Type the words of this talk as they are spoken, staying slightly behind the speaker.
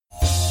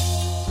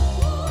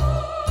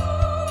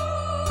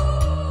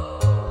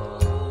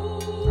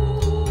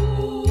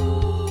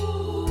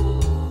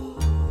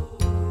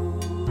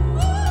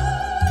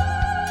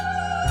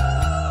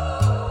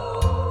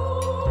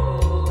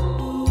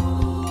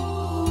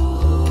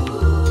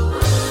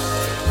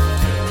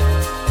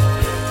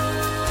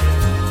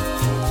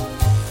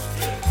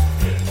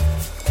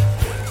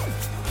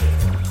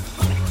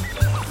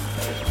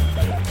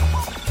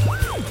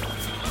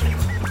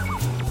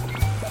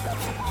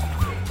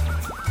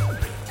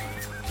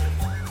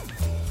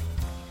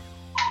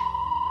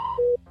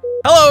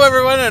Hello,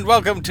 everyone, and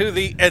welcome to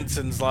the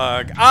Ensign's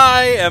Log.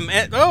 I am.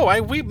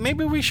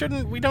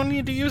 We don't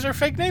need to use our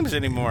fake names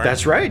anymore.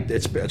 That's right.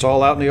 It's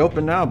all out in the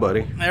open now,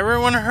 buddy.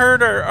 Everyone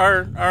heard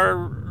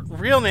our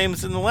real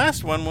names in the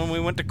last one when we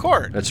went to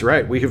court. That's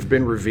right. We have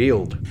been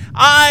revealed.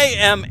 I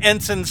am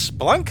Ensign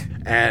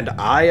Splunk. And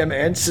I am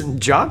Ensign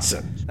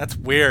Johnson. That's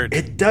weird.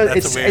 It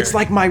does. It's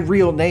like my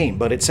real name,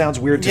 but it sounds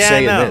weird to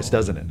say in this,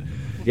 doesn't it?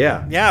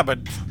 Yeah. Yeah, but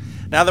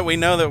now that we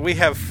know that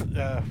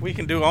we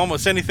can do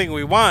almost anything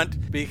we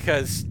want,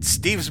 because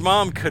Steve's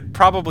mom could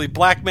probably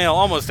blackmail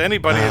almost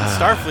anybody in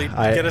Starfleet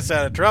to get us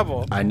out of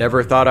trouble. I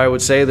never thought I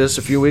would say this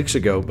a few weeks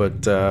ago,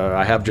 but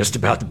I have just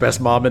about the best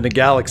mom in the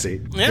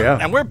galaxy. Yeah,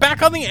 and we're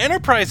back on the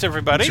Enterprise,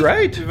 everybody. That's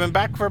right. We've been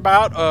back for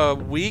about a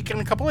week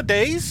and a couple of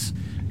days.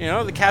 You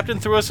know, the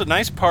captain threw us a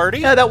nice party.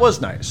 Yeah, that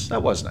was nice.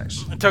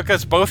 It took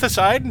us both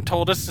aside and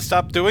told us to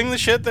stop doing the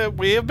shit that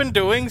we have been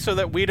doing so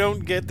that we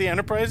don't get the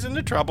Enterprise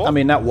into trouble. I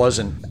mean, that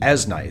wasn't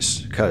as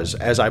nice, because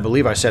as I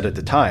believe I said at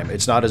the time,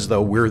 it's not as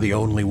though we're the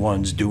only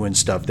ones doing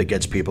stuff that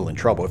gets people in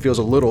trouble. It feels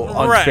a little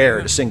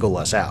unfair to single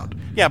us out.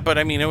 Yeah, but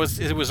I mean, it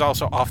was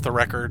also off the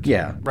record.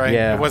 Yeah, right.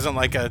 Yeah. It wasn't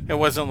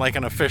like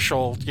an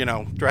official,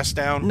 dress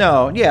down.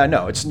 No,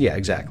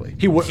 exactly.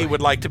 He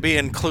would like to be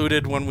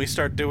included when we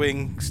start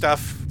doing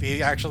stuff.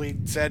 He actually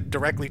said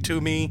directly to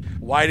me,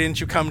 "Why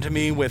didn't you come to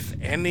me with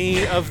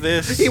any of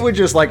this?" He would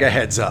just like a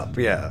heads up.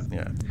 Yeah.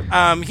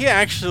 He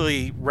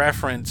actually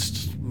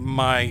referenced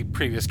my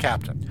previous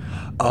captain.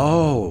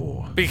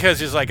 Oh. Because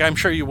he's like, I'm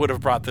sure you would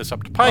have brought this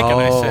up to Pike.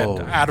 And I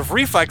said, out of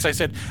reflex, I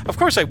said, of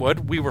course I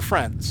would. We were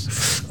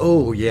friends.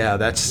 Oh, yeah,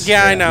 that's...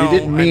 Yeah, I know. You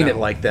didn't mean it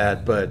like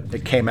that, but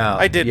it came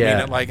out. I did mean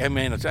it like, I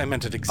meant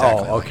it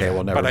exactly. Oh, okay,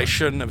 well, never But mind. I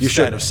shouldn't have You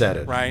shouldn't have said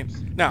it. Right?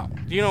 No.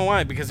 Do you know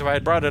why? Because if I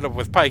had brought it up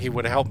with Pike, he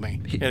would have helped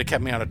me. It had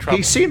kept me out of trouble.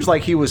 He seems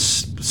like he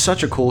was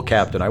such a cool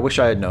captain. I wish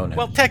I had known him.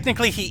 Well,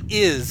 technically, he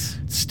is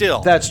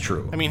still. That's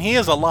true. I mean, he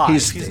is alive.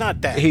 He's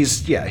not dead.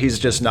 He's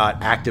just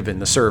not active in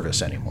the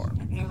service anymore.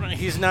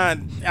 He's not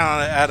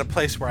at a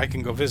place where I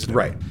can go visit him.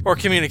 Right. Or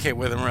communicate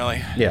with him,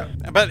 really. Yeah.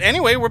 But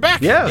anyway, we're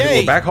back. Yeah, Yay.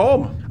 we're back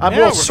home.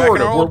 We're sort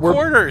back in our old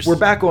quarters. We're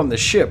back on the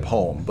ship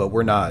home, but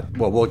we're not.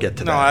 Well, we'll get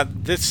to that. No,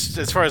 this,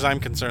 as far as I'm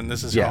concerned,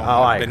 this is home.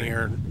 I've been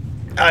here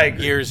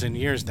years and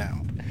years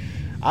now.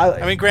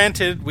 I mean,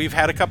 granted, we've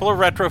had a couple of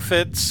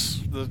retrofits.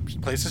 The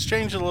place has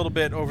changed a little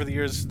bit over the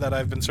years that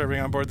I've been serving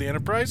on board the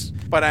Enterprise,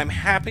 but I'm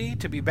happy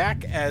to be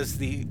back as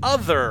the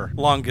other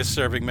longest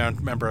serving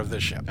member of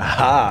this ship.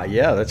 Ah,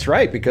 yeah, that's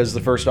right, because the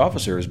first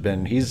officer has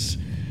been he's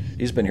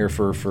been here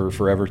for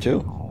forever too.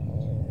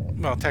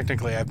 Well,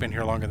 technically, I've been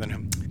here longer than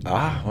him.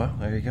 Ah, well,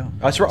 there you go.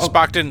 That's right.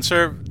 Spock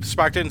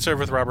didn't serve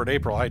with Robert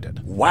April. I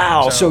did.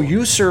 Wow. So you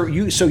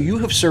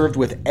have served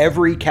with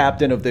every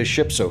captain of this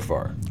ship so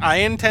far. I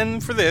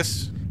intend for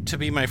this to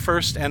be my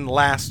first and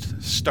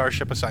last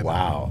starship assignment.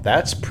 Wow,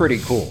 that's pretty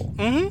cool.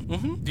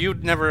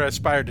 You'd never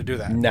aspired to do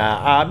that?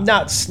 Nah,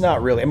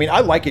 not really. I mean,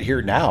 I like it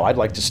here now. I'd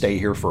like to stay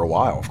here for a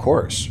while, of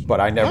course.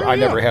 But I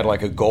never had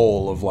like a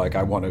goal of like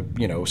I want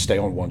to stay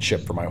on one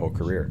ship for my whole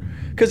career.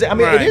 Because I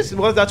mean, It is.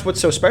 Well, that's what's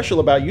so special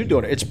about you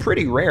doing it. It's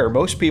pretty rare.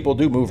 Most people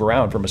do move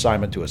around from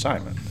assignment to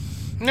assignment.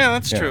 Yeah,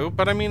 that's true.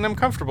 But I mean, I'm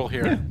comfortable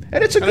here. Yeah.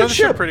 And it's a good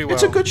ship. Pretty well.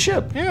 It's a good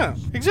ship. Yeah,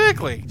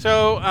 exactly.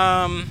 So,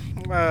 I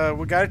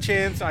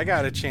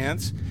got a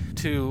chance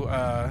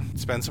to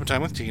spend some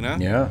time with Tina.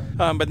 Yeah.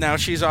 But now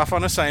she's off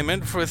on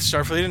assignment with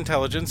Starfleet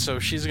Intelligence, so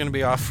she's going to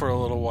be off for a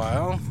little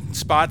while.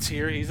 Spot's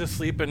here. He's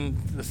asleep in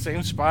the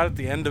same spot at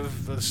the end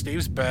of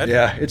Steve's bed.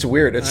 Yeah, it's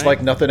weird. It's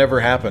like nothing ever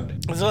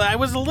happened. So I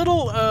was a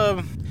little...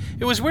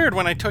 it was weird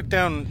when I took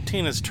down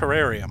Tina's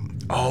terrarium.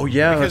 Oh,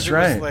 yeah, because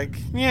that's right.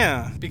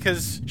 Was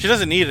because she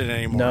doesn't need it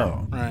anymore.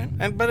 No.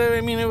 Right. But I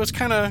mean, it was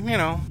kind of,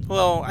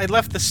 I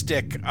left the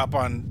stick up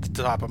on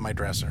the top of my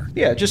dresser.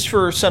 Yeah, just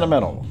for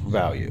sentimental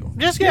value.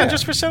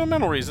 Just for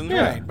sentimental reasons,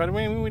 yeah. Right. But I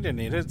mean, we didn't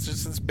need it. It's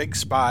just this big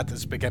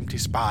empty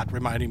spot,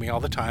 reminding me all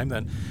the time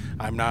that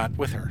I'm not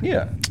with her.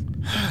 Yeah.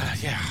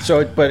 Yeah.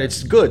 So, but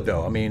it's good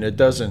though. I mean, it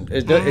doesn't.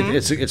 It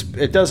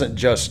doesn't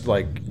just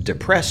like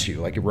depress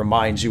you. Like it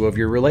reminds you of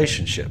your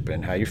relationship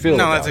and how you feel.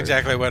 No, about that's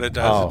exactly what it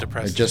does. It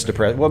depresses. It just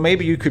depresses. Well,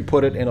 maybe you could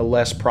put it in a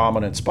less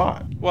prominent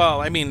spot.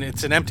 Well, I mean,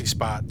 it's an empty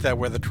spot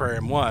where the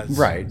terrarium was.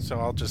 Right. So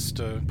I'll just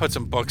put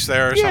some books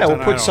there or something. Yeah,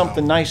 we'll put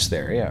something nice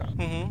there. Yeah.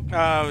 You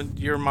and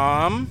your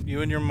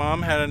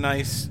mom had a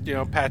nice,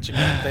 patching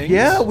up things.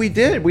 Yeah, we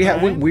did.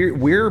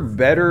 We're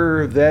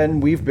better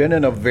than we've been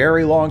in a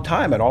very long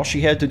time, and all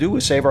she had to do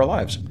was save our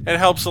lives. It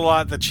helps a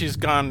lot that she's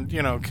gone,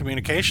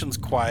 communications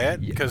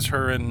quiet, because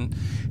her and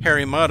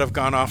Harry Mudd have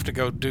gone off to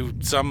go do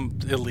some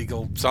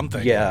illegal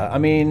something. Yeah, I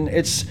mean,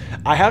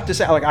 I have to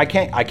say, like, I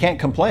can't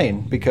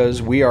complain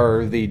because we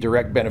are the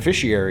direct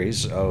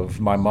beneficiaries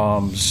of my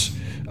mom's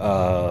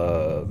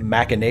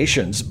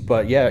machinations,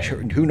 but yeah,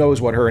 who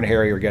knows what her and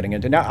Harry are getting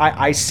into now.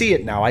 I see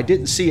it now. I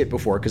didn't see it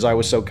before because I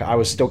was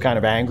still kind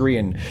of angry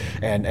and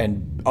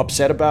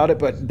upset about it,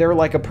 but they're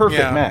like a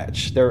perfect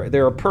match.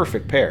 They're a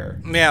perfect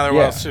pair. Yeah, they're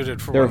well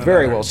suited for one another. They're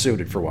very well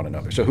suited for one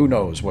another. So who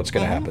knows what's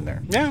going to happen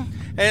there? Yeah.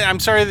 And I'm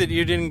sorry that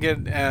you didn't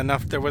get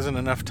enough. There wasn't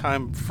enough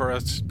time for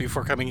us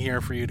before coming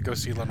here for you to go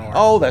see Lenore.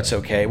 Oh, that's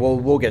okay.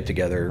 We'll get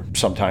together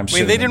sometime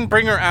soon. They didn't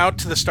bring her out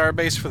to the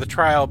Starbase for the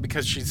trial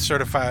because she's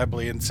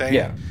certifiably insane.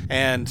 Yeah.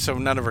 And so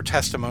none of her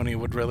testimony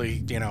would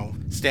really,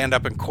 stand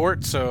up in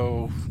court.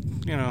 So,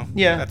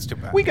 that's too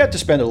bad. We got to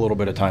spend a little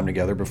bit of time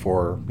together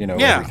before,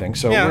 everything.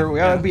 So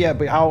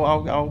but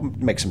I'll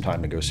make some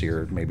time to go see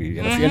her maybe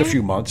in a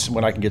few months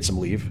when I can get some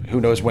leave.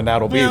 Who knows when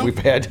that'll be? Yeah.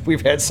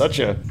 We've had such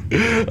a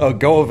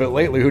go of it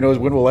lately. Who knows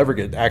when we'll ever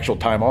get actual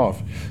time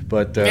off?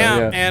 But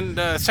and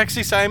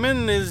Sexy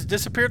Simon is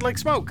disappeared like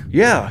smoke.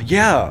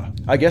 Yeah.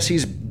 I guess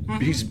he's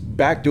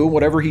back doing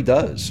whatever he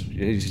does.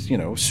 He's,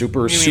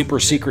 super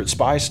secret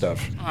spy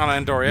stuff.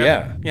 On Andoria?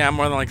 Yeah. Yeah,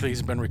 more than likely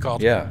he's been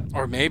recalled. Yeah.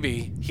 Or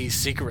maybe he's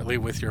secretly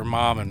with your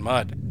mom and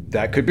Mud.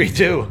 That could be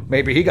too.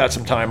 Maybe he got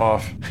some time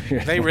off.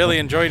 They really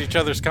enjoyed each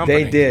other's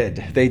company.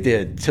 They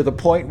did. To the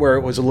point where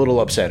it was a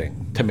little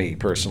upsetting to me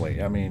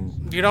personally. I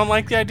mean... You don't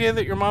like the idea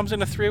that your mom's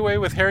in a three-way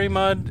with Harry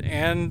Mudd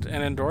and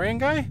an Andorian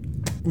guy?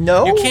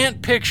 No. You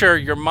can't picture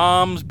your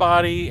mom's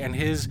body and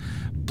his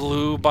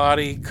blue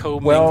body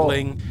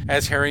co-mingling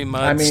as Harry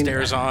Mudd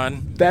stares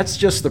on. That's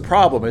just the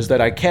problem, is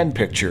that I can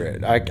picture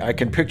it. I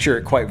can picture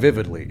it quite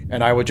vividly,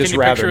 and I would just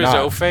rather not.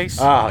 Can you picture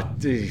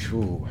his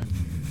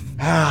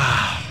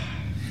O-face?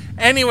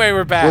 Anyway,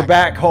 we're back. We're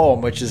back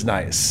home, which is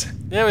nice.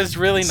 It was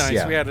really nice.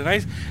 Yeah. We had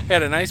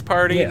a nice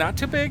party, not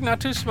too big, not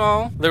too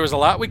small. There was a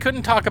lot we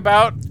couldn't talk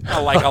about.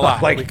 Like a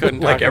lot we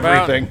couldn't talk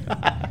everything.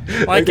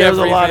 About. Like there was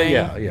everything. A lot of,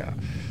 yeah.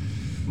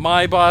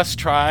 My boss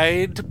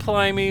tried to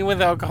ply me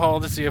with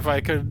alcohol to see if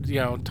I could,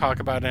 talk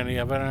about any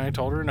of it, and I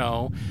told her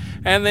no.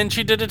 And then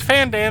she did a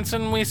fan dance,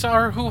 and we saw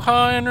her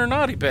hoo-ha and her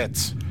naughty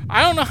bits.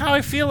 I don't know how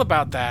I feel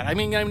about that. I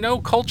mean, I know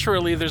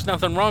culturally there's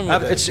nothing wrong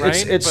with it,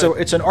 right?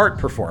 It's an art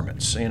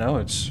performance,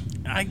 It's.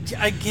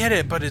 I get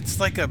it, but it's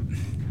like a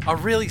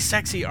really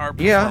sexy art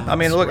performance. Yeah, I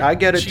mean, look, I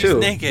get it too. She's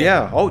naked.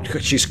 Yeah. Oh,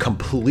 she's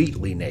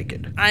completely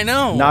naked. I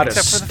know. Not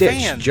except a for the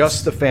stitch, fans.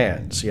 just the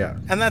fans. Yeah.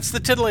 And that's the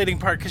titillating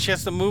part because she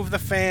has to move the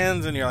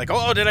fans, and you're like,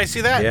 oh, did I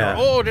see that? Yeah.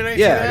 Or, oh, did I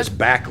see that? Yeah, it's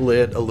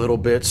backlit a little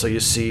bit, so you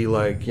see,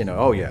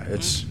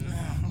 it's.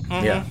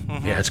 Yeah,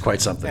 it's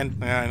quite something.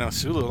 And I know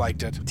Sulu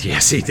liked it.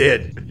 Yes, he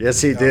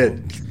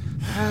did.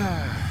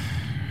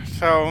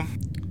 So,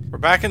 we're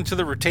back into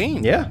the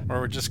routine. Yeah. Where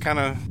we're just kind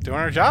of doing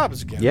our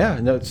jobs again. Yeah,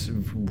 no, it's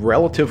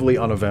relatively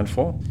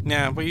uneventful.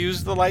 Yeah, we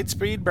use the light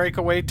speed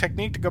breakaway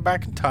technique to go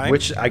back in time.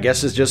 Which I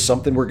guess is just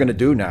something we're going to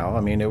do now.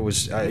 I mean, it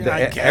was...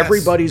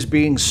 everybody's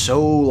being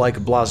so,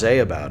 blasé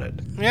about it.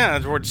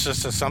 Yeah, it's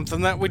just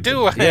something that we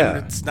do.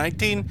 Yeah.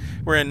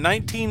 We're in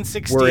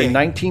 1968. We're in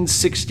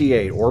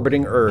 1968,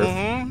 orbiting Earth.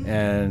 Mm-hmm.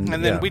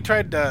 And then we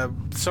tried to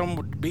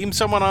beam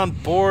someone on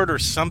board or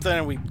something,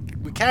 and we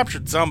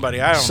captured somebody.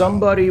 I don't know.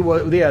 Somebody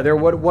was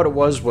what it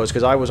was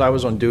because I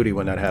was on duty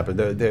when that happened.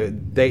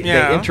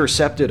 They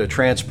intercepted a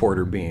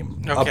transporter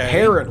beam. Okay.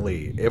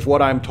 Apparently, if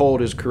what I'm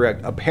told is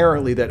correct,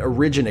 that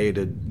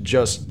originated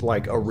just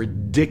like a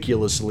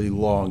ridiculously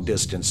long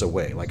distance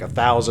away, like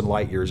 1,000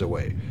 light years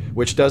away,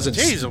 which doesn't.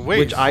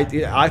 Which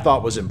I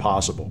thought was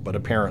impossible, but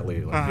apparently.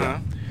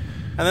 Yeah.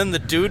 And then the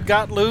dude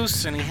got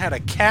loose, and he had a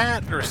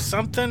cat or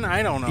something.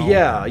 I don't know.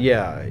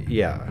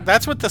 Yeah.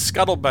 That's what the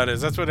scuttlebutt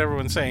is. That's what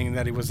everyone's saying,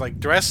 that he was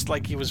dressed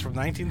like he was from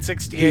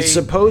 1968. He's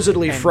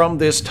supposedly from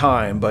this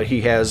time, but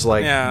he has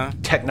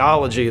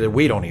technology that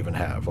we don't even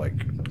have,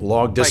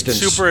 long distance,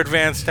 super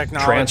advanced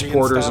technology,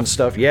 transporters and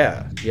stuff.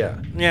 Yeah.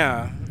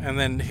 Yeah, and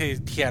then he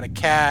had a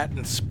cat,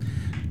 and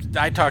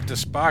I talked to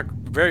Spock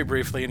very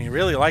briefly, and he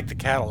really liked the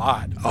cat a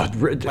lot.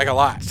 A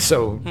lot.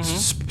 So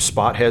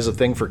Spot has a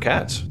thing for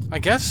cats. I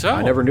guess so.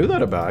 I never knew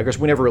that about it. I guess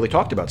we never really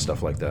talked about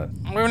stuff like that.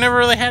 We never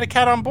really had a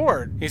cat on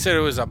board. He said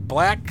it was a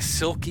black,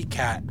 silky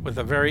cat with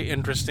a very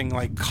interesting,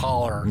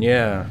 collar.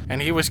 Yeah.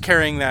 And he was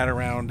carrying that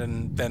around,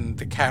 and then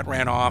the cat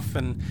ran off,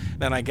 and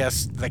then I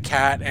guess the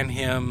cat and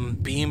him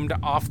beamed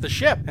off the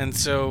ship. And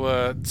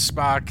so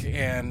Spock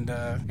and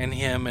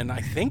him, and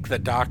I think the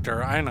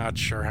doctor, I'm not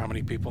sure how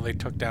many people they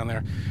took down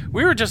there.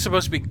 We were just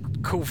supposed to be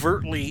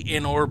covertly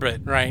in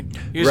orbit, right?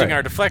 Using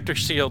our deflector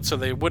shield so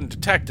they wouldn't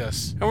detect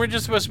us. And we're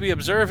just supposed to be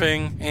observing,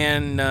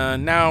 and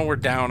now we're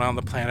down on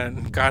the planet,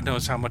 and God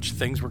knows how much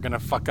things we're going to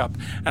fuck up.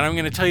 And I'm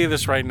going to tell you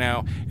this right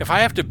now. If I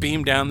have to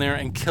beam down there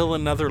and kill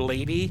another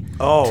lady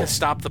to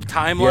stop the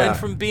timeline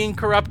from being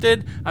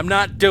corrupted, I'm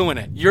not doing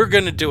it. You're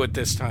going to do it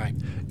this time.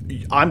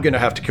 I'm going to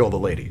have to kill the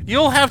lady.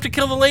 You'll have to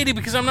kill the lady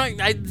because I'm not...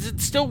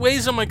 it still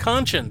weighs on my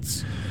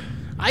conscience.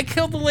 I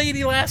killed the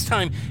lady last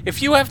time.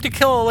 If you have to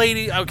kill a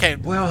lady, okay,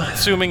 well,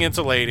 assuming it's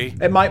a lady.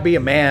 It might be a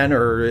man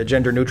or a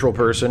gender-neutral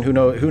person. Who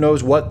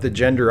knows what the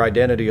gender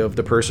identity of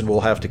the person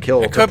will have to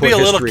kill. It could be a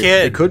little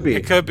kid. It could be.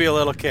 It could be a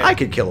little kid. I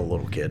could kill a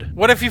little kid.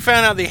 What if you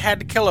found out they had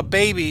to kill a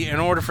baby in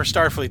order for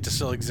Starfleet to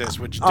still exist?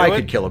 Would you do it? I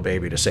could kill a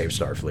baby to save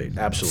Starfleet.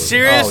 Absolutely.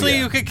 Seriously,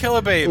 you could kill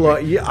a baby?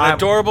 Look, yeah,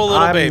 adorable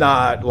little baby. I'm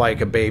not like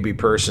a baby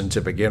person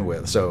to begin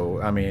with.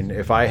 So, I mean,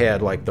 if I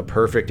had like the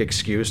perfect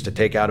excuse to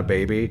take out a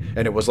baby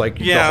and it was like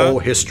the whole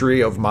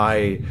history of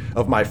my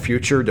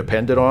future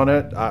depended on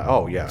it,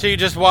 oh yeah. So you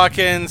just walk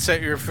in,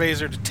 set your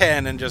phaser to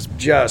 10 and just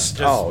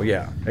oh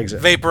yeah,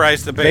 exactly.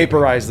 Vaporize the baby.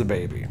 Vaporize the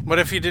baby. What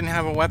if you didn't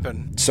have a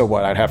weapon? So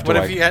what? I'd have to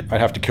I'd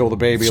have to kill the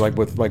baby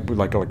with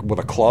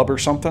a club or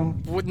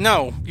something?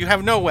 No, you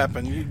have no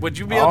weapon. Would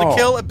you be able to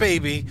kill a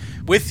baby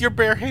with your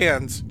bare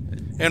hands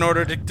in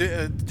order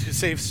to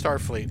save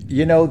Starfleet?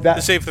 You know that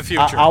to save the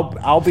future.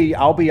 I'll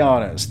be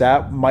honest.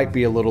 That might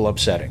be a little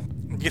upsetting.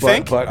 You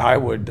think? But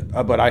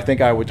I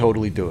think I would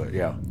totally do it.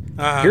 Yeah.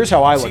 Here's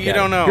how I look at it.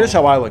 Don't know. Here's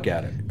how I look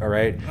at it. All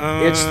right.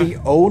 It's the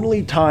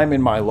only time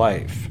in my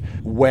life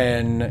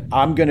when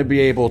I'm going to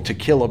be able to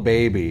kill a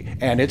baby,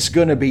 and it's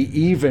going to be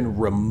even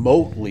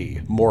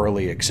remotely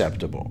morally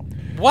acceptable.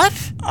 What?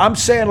 I'm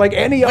saying, like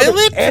any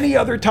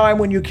other time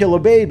when you kill a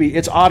baby,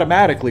 it's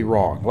automatically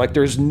wrong. Like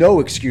there's no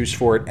excuse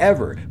for it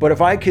ever. But if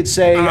I could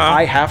say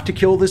I have to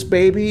kill this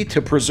baby to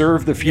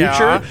preserve the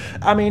future,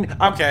 I mean,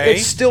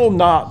 it's still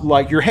not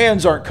like your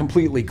hands aren't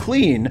completely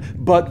clean,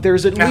 but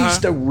there's at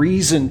least a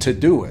reason to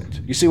do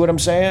it. You see what I'm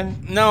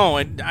saying? No,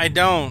 I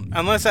don't.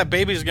 Unless that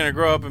baby's going to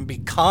grow up and be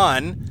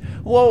Khan.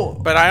 Well,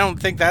 but I don't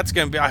think that's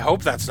going to be. I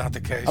hope that's not the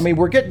case. I mean,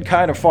 we're getting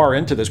kind of far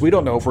into this. We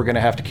don't know if we're going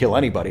to have to kill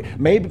anybody.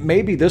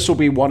 Maybe this will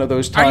be one of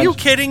those times. Are you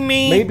kidding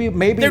me? Maybe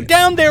they're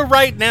down there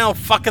right now,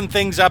 fucking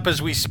things up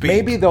as we speak.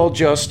 Maybe they'll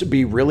just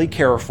be really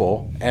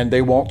careful and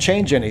they won't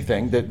change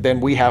anything. That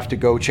then we have to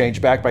go change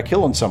back by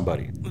killing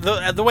somebody.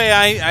 The way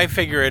I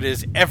figure it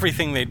is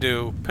everything they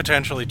do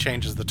potentially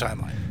changes the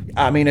timeline.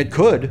 I mean, it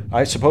could.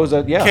 I suppose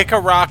that, yeah. Kick a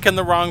rock in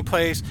the wrong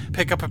place,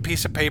 pick up a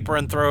piece of paper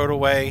and throw it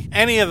away.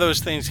 Any of those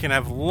things can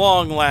have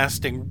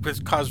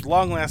cause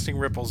long-lasting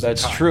ripples.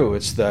 That's true.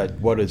 It's that,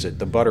 what is it?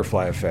 The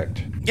butterfly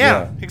effect.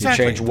 Yeah,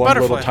 exactly. You change one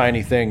little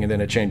tiny thing and then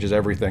it changes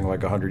everything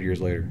like 100 years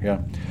later.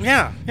 Yeah.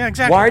 Yeah,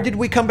 exactly. Why did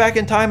we come back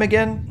in time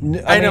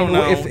again? I don't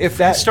know. If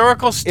that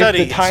historical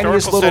study, if the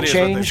tiniest little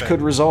change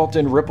could result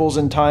in ripples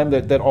in time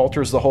that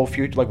alters the whole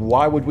future, like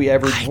why would we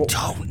ever? I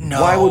don't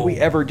know. Why would we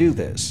ever do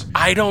this?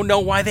 I don't know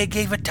why they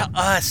gave it to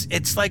us.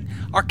 It's like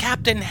our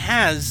captain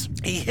has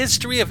a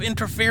history of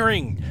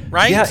interfering,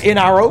 right? Yeah, in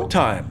our own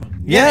time.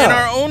 Yeah, in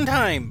our own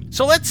time.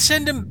 So let's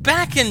send him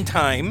back in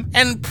time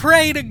and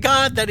pray to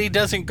God that he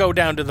doesn't go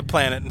down to the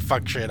planet and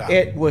fuck shit up.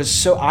 It was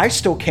so... I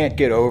still can't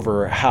get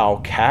over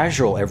how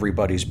casual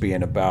everybody's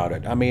being about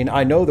it. I mean,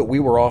 I know that we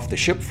were off the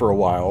ship for a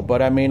while,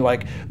 but I mean,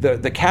 like,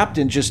 the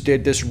captain just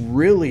did this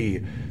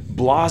really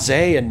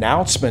blasé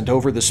announcement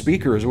over the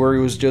speakers where he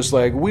was just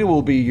like, we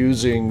will be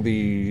using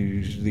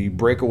the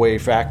breakaway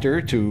factor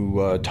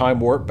to time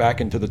warp back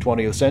into the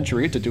 20th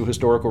century to do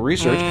historical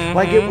research.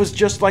 Like it was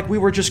just like we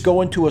were just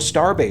going to a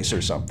starbase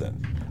or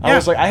something. I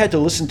was like, I had to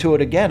listen to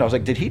it again. I was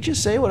like, did he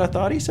just say what I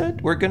thought he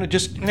said? We're going to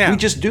just, we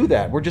just do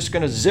that. We're just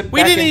going to zip back in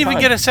time. We didn't even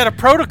get a set of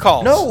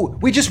protocols. No,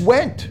 we just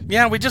went.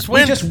 Yeah, we just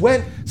went.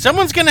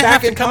 Someone's going to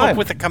have to come up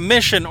with a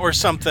commission or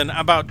something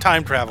about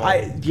time travel.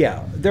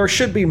 There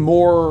should be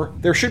more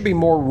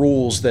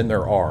rules than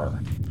there are.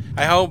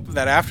 I hope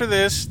that after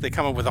this, they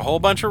come up with a whole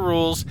bunch of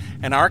rules,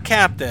 and our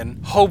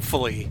captain,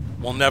 hopefully,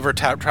 will never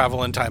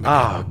travel in time again.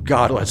 Oh,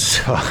 God,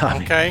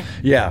 okay?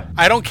 Yeah.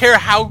 I don't care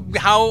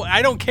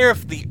I don't care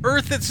if the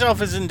Earth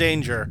itself is in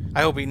danger.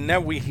 I hope he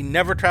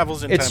never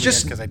travels in time again,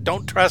 because I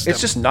don't trust him.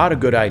 It's just not a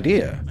good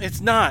idea.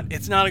 It's not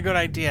a good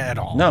idea at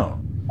all.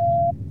 No.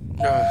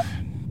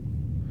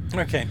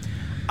 Okay.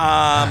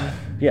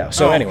 Yeah,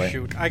 so anyway.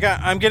 Shoot.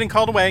 I'm getting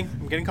called away.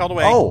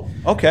 Oh,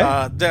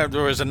 okay. There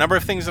was a number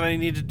of things that I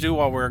needed to do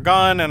while we were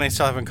gone, and I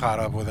still haven't caught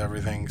up with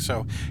everything.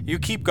 So you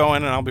keep going,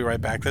 and I'll be right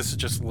back. This is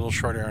just a little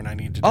short errand I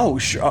need to do. Oh,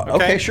 sure.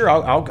 Okay, sure.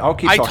 I'll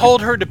keep talking. I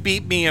told her to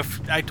beat me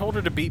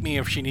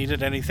if she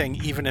needed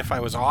anything, even if I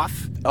was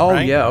off. Oh,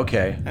 right? Yeah,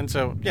 okay. And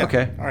so, yeah.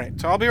 Okay. All right.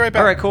 So I'll be right back.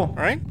 All right, cool. All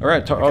right? All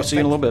right. I'll see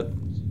you in a little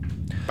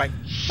bit. Bye.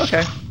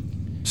 Okay.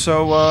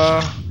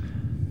 So,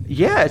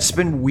 yeah, it's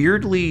been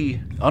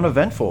weirdly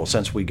uneventful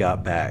since we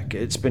got back.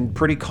 It's been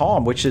pretty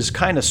calm, which is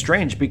kind of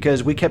strange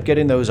because we kept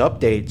getting those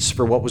updates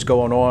for what was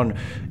going on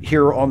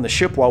here on the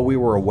ship while we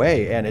were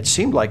away, and it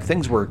seemed like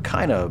things were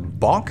kind of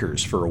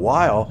bonkers for a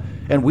while.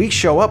 And we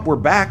show up, we're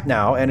back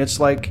now, and it's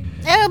like...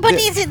 Oh, but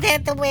isn't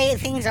that the way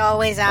things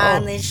always are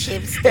on this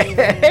ship, Steven?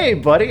 Hey,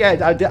 buddy,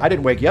 I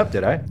didn't wake you up,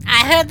 did I?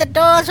 I heard the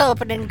doors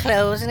open and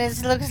close, and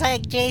it looks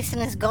like Jason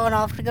has gone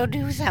off to go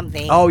do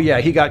something. Oh,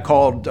 yeah, he got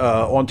called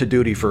onto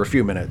duty for a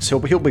few minutes.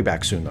 He'll be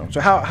back soon, though. So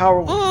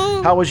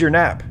how was your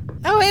nap?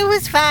 Oh, it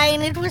was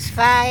fine.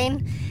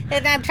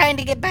 And I'm trying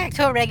to get back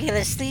to a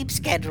regular sleep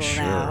schedule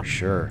now.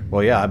 Sure.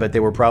 Well, yeah, I bet they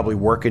were probably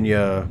working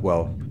you,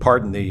 well,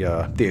 pardon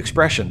the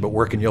expression, but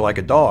working you like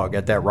a dog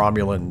at that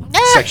Romulan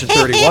Section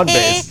 31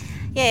 base.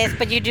 Yes,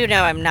 but you do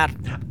know I'm not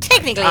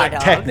technically a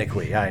dog.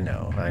 Technically, I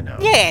know.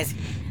 Yes,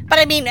 but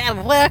I mean,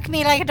 work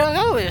me like a dog.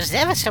 Oh, it was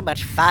ever so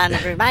much fun.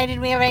 It reminded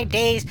me of my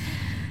days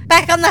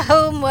back on the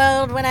home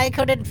world when I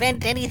could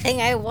invent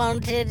anything I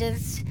wanted.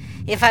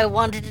 If I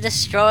wanted to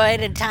destroy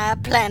an entire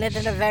planet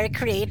in a very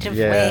creative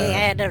way, I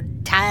had an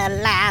entire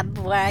lab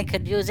where I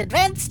could use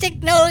advanced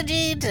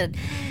technology to,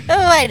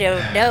 I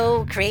don't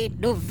know, create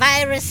new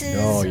viruses.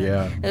 Oh,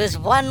 yeah. There was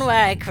one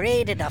where I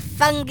created a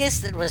fungus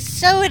that was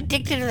so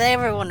addictive that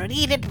everyone would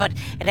eat it, but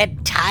it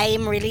had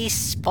time-release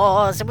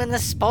spores, and when the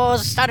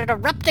spores started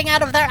erupting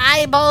out of their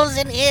eyeballs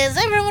and ears,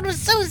 everyone was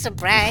so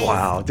surprised.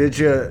 Wow. Did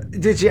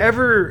you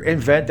ever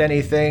invent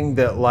anything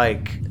that,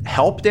 like,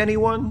 helped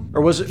anyone?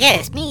 Or was it...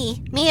 Yes,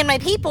 me and my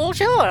people,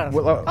 sure.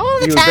 Well, all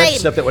the you time. invent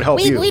stuff that would help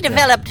you.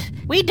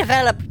 We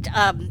developed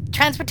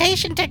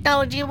transportation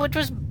technology, which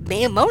was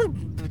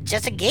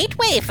just a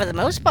gateway for the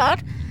most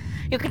part.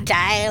 You could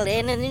dial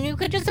in and then you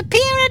could just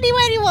appear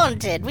anywhere you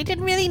wanted. We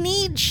didn't really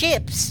need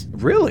ships.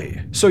 Really?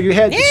 So you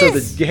had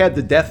Yes. you had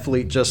the Death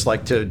Fleet just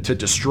like to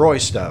destroy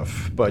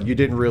stuff, but you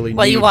didn't really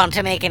Well, need... you want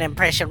to make an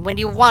impression. When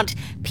you want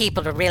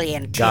people to really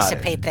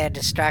anticipate their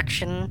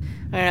destruction,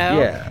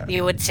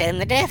 you would send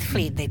the Death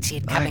Fleet. They'd see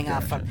it coming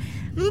off from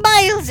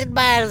miles and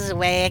miles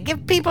away and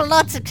give people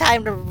lots of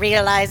time to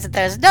realize that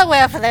there's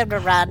nowhere for them to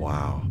run.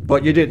 Wow.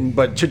 But you didn't,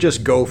 but to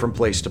just go from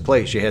place to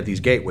place, you had these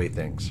gateway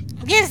things.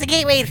 Yes, the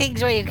gateway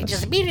things where you could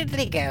just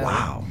immediately go.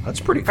 Wow, that's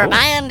pretty cool. From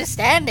my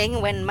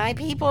understanding, when my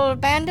people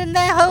abandoned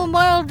their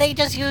homeworld, they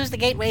just used the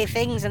gateway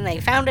things and they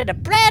founded a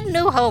brand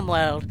new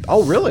homeworld.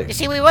 Oh, really? You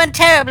see, we weren't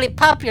terribly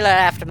popular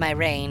after my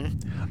reign.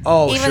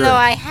 Oh, Even though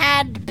I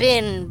had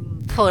been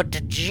put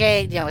to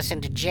jail,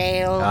 sent to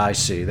jail. I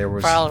see. There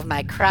was... For all of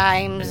my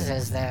crimes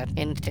as their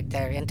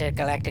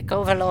intergalactic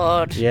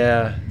overlord.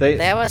 Yeah,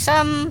 There were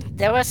some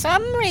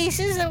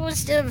races that were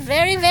still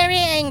very, very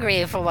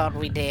angry for what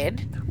we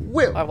did.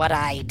 Or what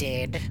I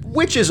did.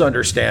 Which is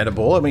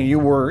understandable. I mean, you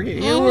were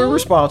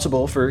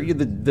responsible for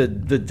the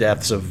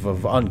deaths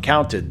of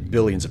uncounted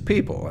billions of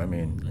people. I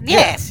mean,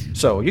 yes.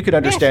 So you could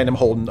understand them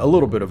holding a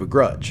little bit of a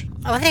grudge.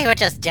 Oh, they were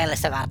just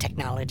jealous of our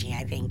technology,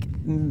 I think.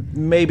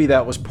 Maybe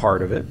that was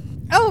part of it.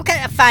 Oh,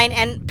 okay, fine,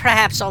 and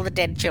perhaps all the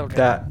dead children.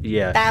 That could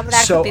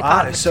be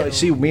part of it too.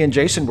 See, me and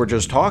Jason were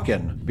just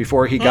talking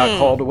before he got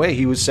called away.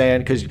 He was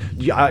saying, because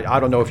I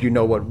don't know if you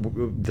know what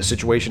the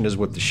situation is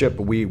with the ship,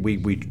 but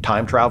we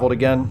time traveled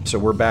again, so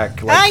we're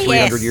back like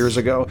 300 years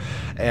ago.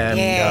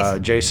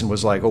 And Jason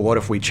was like, well, what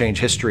if we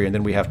change history and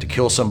then we have to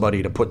kill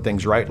somebody to put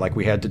things right like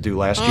we had to do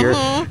last year?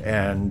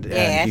 And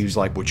he was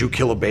like, would you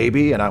kill a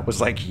baby? And I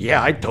was like,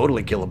 yeah, I'd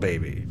totally kill a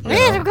baby.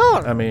 Yes, of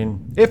course. I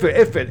mean, if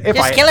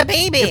kill a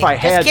baby. If I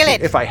had just kill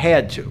it. If I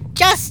had to.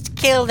 Just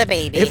kill the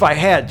baby. If I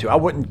had to. I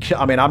wouldn't kill...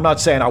 I mean, I'm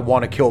not saying I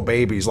want to kill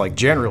babies, like,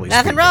 generally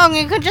Nothing speaking. wrong.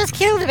 You could just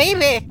kill the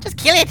baby. Just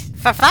kill it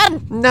for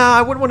fun. No,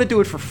 I wouldn't want to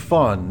do it for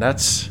fun.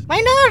 That's...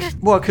 Why not?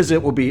 Well, because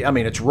it will be... I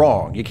mean, it's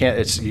wrong. You can't...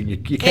 You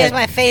can't... Here's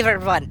my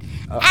favorite one.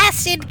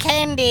 Acid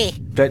candy.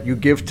 That you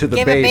give to the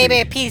baby. Give a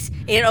baby a piece.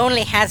 It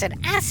only has an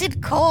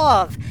acid core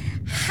of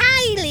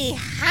highly,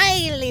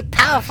 highly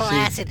powerful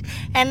acid,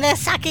 and they're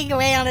sucking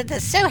away on it. They're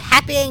so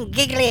happy and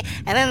giggly,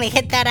 and then they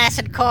hit that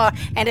acid core,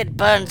 and it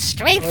burns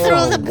straight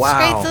through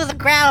the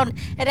ground.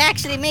 It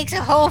actually makes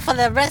a hole for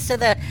the rest of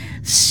the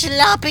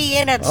sloppy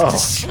innards to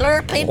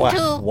slurp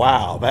into.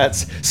 Wow,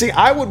 that's... See,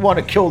 I would want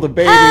to kill the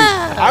baby.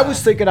 I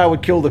was thinking I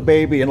would kill the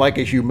baby in like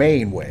a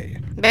humane way.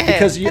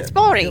 Because that's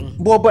boring.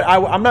 Well, but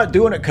I'm not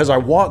doing it because I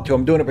want to.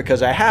 I'm doing it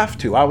because I have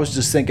to. I was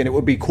just thinking it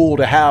would be cool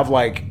to have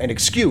like an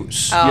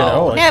excuse.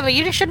 Never.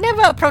 You should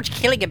never approach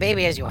killing a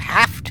baby as you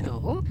have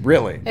to.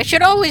 Really? It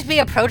should always be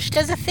approached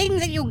as a thing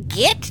that you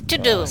get to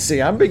do.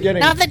 See, I'm beginning.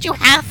 Not that you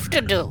have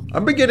to do.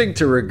 I'm beginning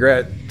to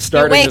regret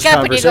starting this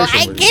conversation. You wake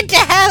up and you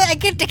go, I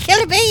get to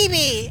kill a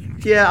baby.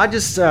 Yeah, I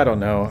don't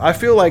know. I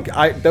feel like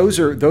those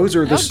are the...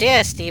 Oh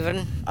dear,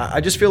 Stephen. I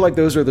just feel like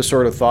those are the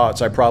sort of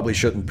thoughts I probably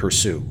shouldn't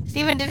pursue.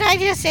 Stephen, did I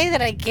just say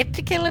that I get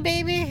to kill a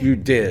baby? You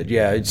did,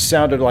 yeah. It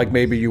sounded like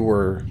maybe you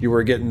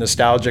were getting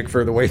nostalgic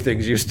for the way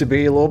things used to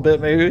be a little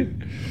bit, maybe.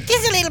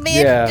 Just a little bit.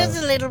 Yeah. Just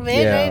a little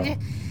bit. Yeah.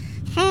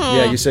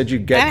 Yeah, you said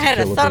you'd get to kill a baby. I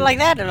haven't had a thought like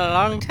that in a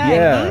long time.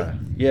 Yeah.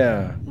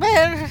 Yeah.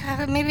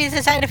 Well, maybe it's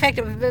a side effect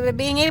of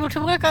being able to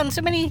work on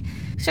so many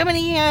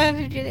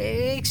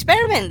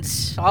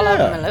experiments, all of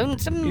them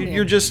lonesome.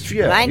 You're just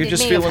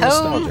feeling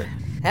nostalgic.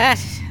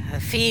 That a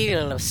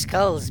feel of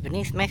skulls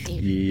beneath my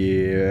feet.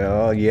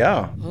 Yeah.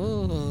 Yeah.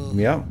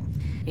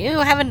 You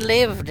haven't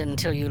lived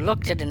until you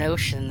looked at an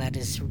ocean that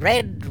is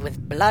red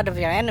with blood of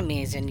your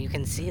enemies, and you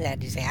can see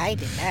that. You say, I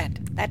did that.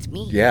 That's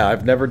me. Yeah,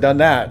 I've never done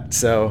that,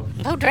 so...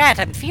 Oh, drat,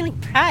 I'm feeling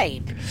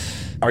pride.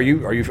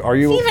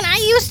 Even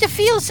I used to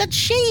feel such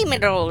shame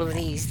at all of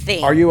these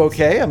things. Are you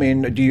okay? I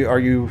mean, are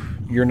you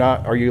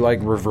like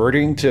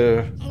reverting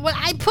to... Well,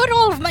 I put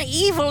all of my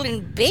evil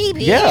in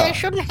baby. Yeah. I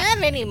shouldn't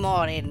have any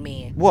more in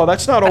me. Well,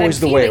 that's not always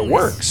the way it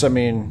works. I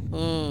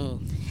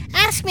mean...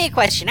 Ask me a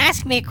question.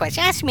 Ask me any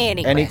question.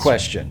 Any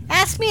question.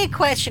 Ask me a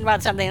question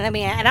about something.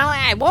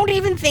 I won't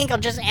even think. I'll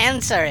just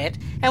answer it,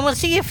 and we'll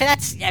see if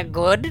that's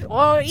good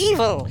or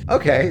evil.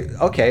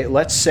 Okay.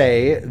 Let's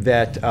say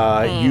that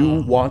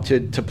you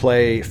wanted to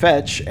play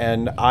fetch,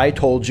 and I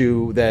told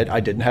you that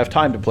I didn't have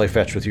time to play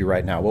fetch with you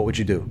right now. What would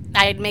you do?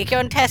 I'd make your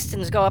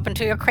intestines go up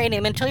into your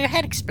cranium until your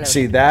head explodes.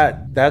 See,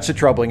 that's a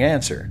troubling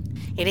answer.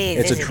 It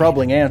is. It's a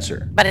troubling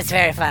answer. But it's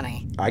very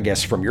funny. I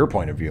guess from your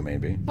point of view,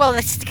 maybe. Well,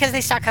 it's because they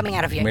start coming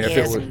out of your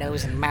ears and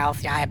nose and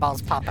mouth. Your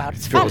eyeballs pop out.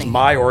 It's funny. If it was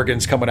my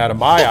organs coming out of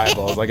my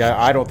eyeballs, like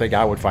I don't think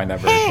I would find that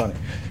very funny.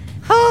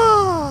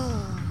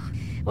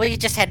 Well, you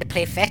just had to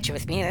play fetch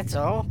with me, that's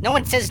all. No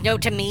one says no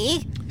to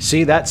me.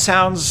 See, that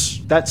sounds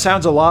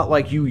a lot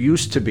like you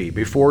used to be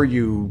before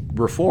you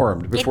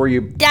reformed.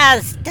 It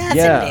does, doesn't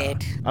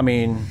it? I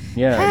mean,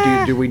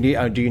 yeah. Do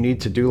you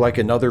need to do like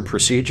another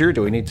procedure?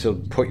 Do we need to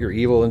put your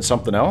evil in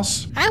something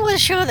else? I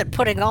was sure that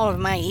putting all of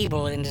my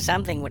evil into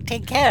something would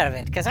take care of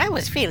it, because I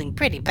was feeling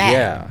pretty bad.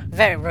 Yeah.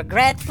 Very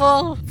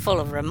regretful, full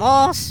of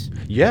remorse.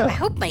 Yeah. I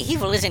hope my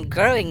evil isn't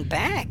growing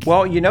back.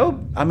 Well,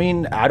 I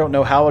mean, I don't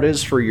know how it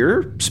is for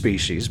your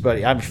species,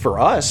 but for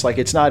us, like,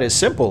 it's not as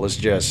simple as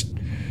just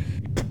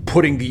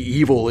putting the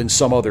evil in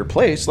some other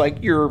place.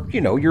 Like,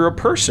 you're a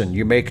person.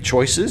 You make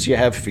choices. You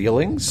have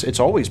feelings. It's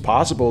always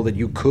possible that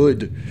you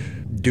could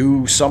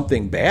do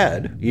something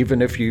bad, even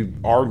if you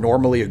are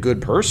normally a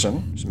good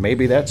person. So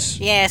maybe that's...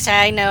 Yes,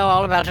 I know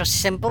all about your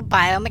simple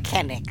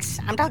biomechanics.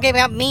 I'm talking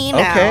about me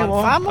now. Okay,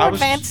 well, far more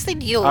advanced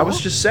than you. I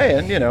was just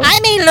saying, I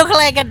may look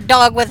like a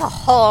dog with a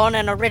horn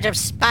and a ridge of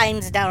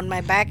spines down my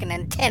back and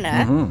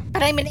antenna,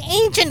 but I'm an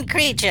ancient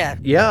creature.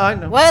 Yeah, I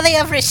know. Worthy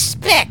of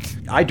respect.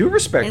 I do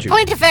respect you. In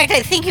point of fact,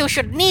 I think you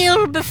should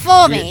kneel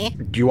before me.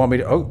 Do you want me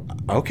to... Oh,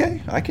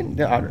 okay. I can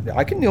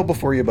kneel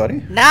before you,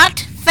 buddy. Not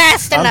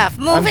fast enough.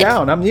 Move I'm it.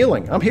 down. I'm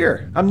kneeling. I'm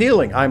here. I'm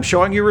kneeling. I'm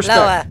showing you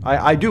respect. Lower.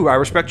 I do. I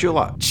respect you a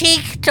lot.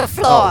 Cheek to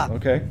floor. Oh,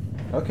 okay.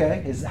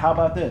 Okay. How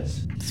about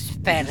this?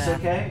 Better. Is this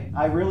okay?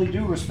 I really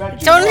do respect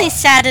it's you. It's only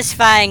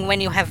satisfying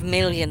when you have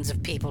millions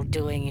of people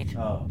doing it.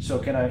 Oh, so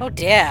can I... Oh,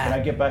 dear. Can I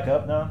get back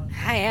up now?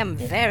 I am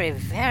very,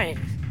 very...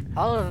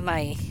 All of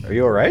my... Are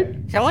you all right?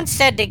 Someone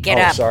said to get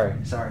up. Sorry.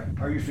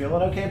 Are you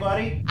feeling okay,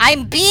 buddy?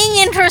 I'm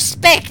being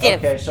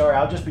introspective. Okay, sorry.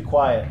 I'll just be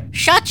quiet.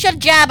 Shut your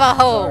jabber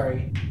hole.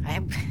 Sorry. I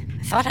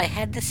thought I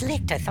had this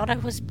licked. I thought I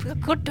was a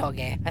good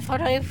doggy. I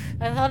thought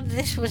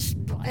this was...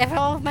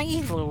 All of my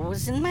evil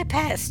was in my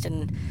past,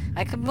 and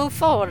I could move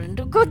forward and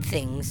do good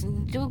things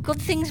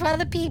for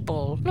other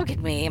people. Look at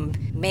me. I'm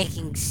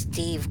making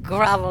Steve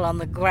grovel on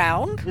the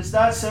ground. It's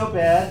not so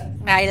bad.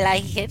 I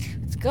like it.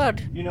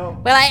 Good.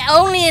 Well, I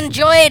only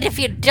enjoy it if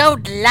you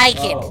don't like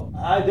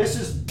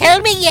it.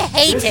 Tell me you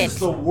hate it. This is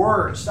the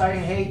worst. I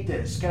hate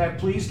this. Can I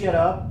please get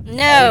up?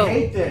 No. I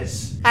hate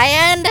this.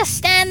 I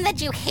understand that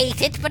you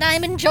hate it, but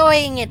I'm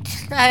enjoying it.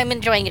 I'm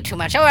enjoying it too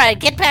much. All right,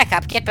 get back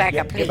up. Get back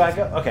up, please. Get back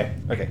up?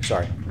 Okay,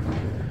 sorry.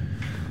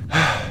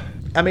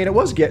 I mean, it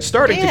was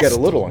starting to get a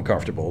little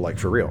uncomfortable, like,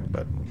 for real,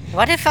 but...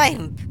 What if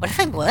I'm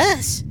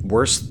worse?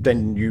 Worse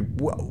than you...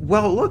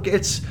 Well, look,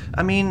 it's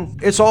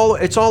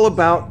all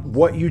about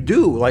what you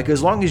do. Like,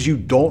 as long as you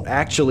don't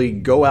actually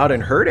go out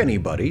and hurt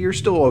anybody, you're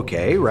still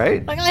okay,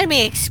 right? Look, let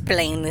me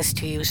explain this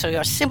to you so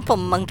your simple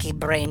monkey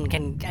brain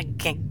can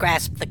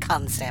grasp the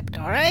concept,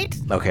 all right?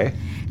 Okay.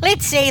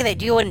 Let's say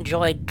that you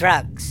enjoyed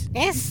drugs.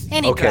 Yes?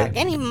 Any drug.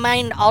 Any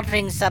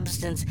mind-altering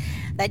substance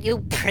that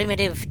you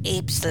primitive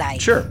apes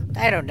like. Sure.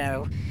 I don't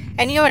know.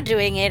 And you were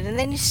doing it, and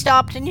then you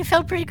stopped, and you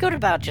felt pretty good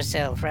about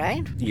yourself,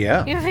 right?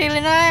 Yeah. You're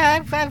feeling,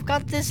 I've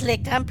got this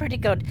licked, I'm pretty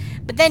good.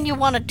 But then you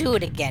want to do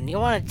it again. You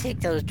want to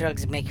take those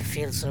drugs and make you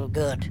feel so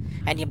good.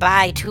 And you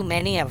buy too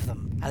many of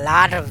them. A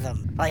lot of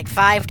them. Like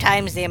 5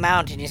 times the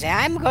amount, and you say,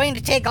 I'm going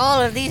to take all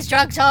of these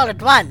drugs all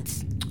at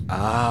once.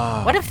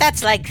 Ah. What if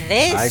that's like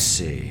this? I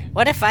see.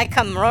 What if I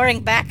come roaring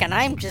back, and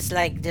I'm just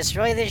like,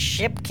 destroy this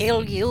ship,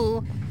 kill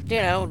you...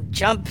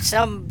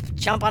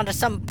 jump onto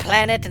some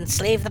planet and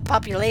slave the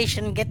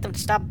population, get them to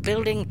stop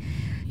building,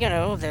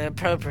 the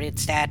appropriate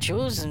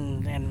statues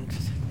and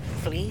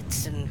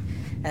fleets, and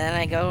then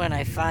I go and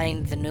I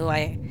find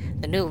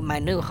my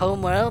new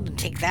homeworld and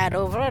take that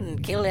over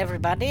and kill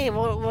everybody.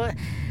 Well,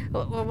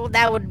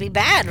 that would be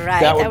bad,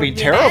 right? That would be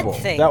terrible.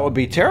 That would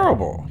be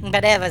terrible.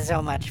 But ever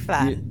so much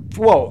fun.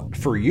 Well,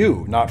 for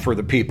you, not for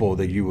the people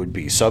that you would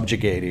be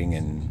subjugating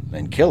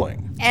and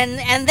killing.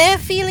 And their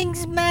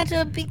feelings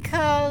matter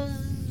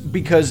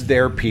because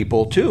they're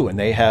people too, and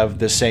they have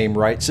the same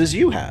rights as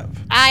you have.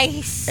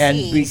 I see.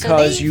 And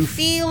because so they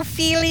feel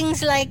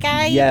feelings like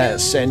I do.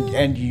 Yes,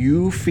 and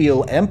you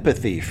feel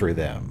empathy for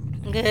them.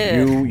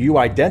 Good. You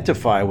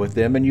identify with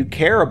them, and you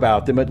care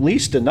about them at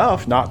least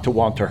enough not to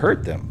want to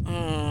hurt them.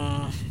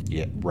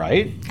 Yeah,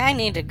 right? I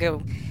need to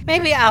go.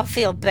 Maybe I'll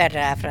feel better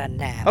after a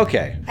nap.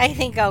 Okay. I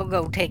think I'll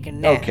go take a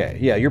nap. Okay,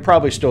 yeah, you're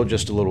probably still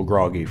just a little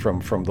groggy from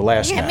the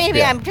last nap.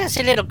 Maybe I'm just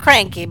a little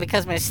cranky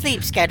because my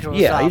sleep schedule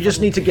is off. You just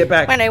need to get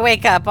back. When I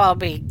wake up, I'll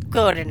be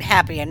good and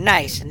happy and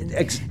nice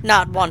and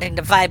not wanting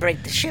to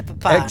vibrate the ship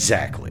apart.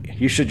 Exactly.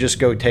 You should just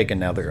go take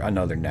another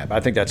nap.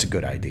 I think that's a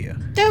good idea.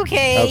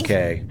 Okay.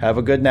 Okay. Have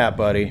a good nap,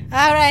 buddy.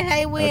 All right,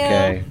 I will.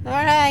 Okay. All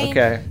right.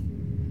 Okay.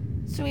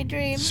 Sweet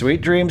dreams. Sweet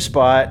dream,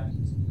 Spot.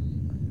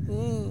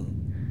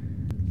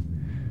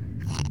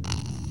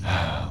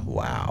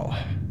 Wow.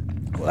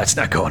 Well, that's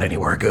not going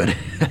anywhere good.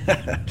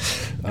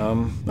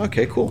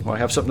 Okay, cool. Well, I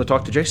have something to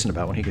talk to Jason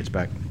about when he gets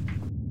back.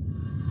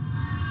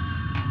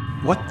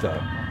 What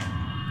the?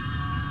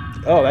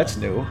 Oh, that's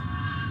new.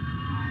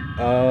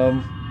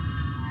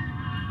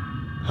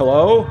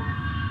 Hello?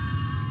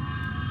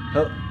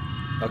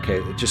 Okay,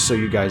 just so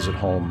you guys at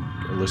home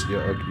listen,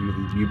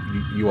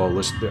 you all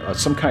listen.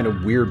 Some kind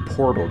of weird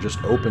portal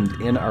just opened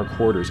in our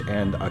quarters,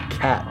 and a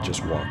cat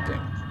just walked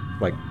in,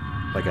 like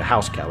a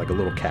house cat, like a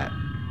little cat.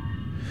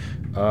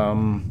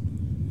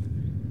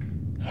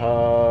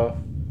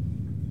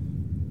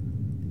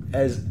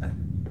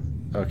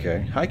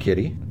 Okay. Hi,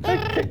 kitty.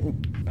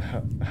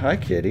 Hi,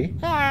 kitty.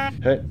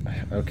 Hey,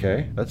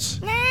 okay, that's.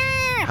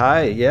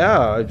 Hi,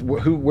 yeah.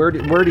 Where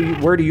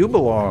do you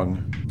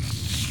belong?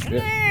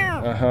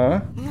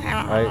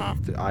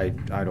 I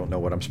don't know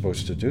what I'm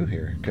supposed to do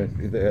here.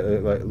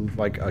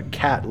 Like a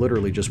cat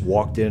literally just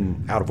walked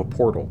in out of a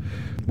portal.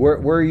 Where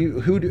are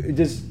you?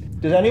 Does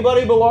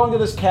anybody belong to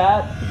this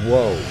cat?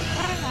 Whoa.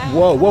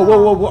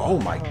 Oh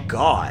my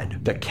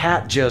God. The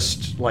cat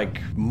just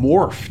like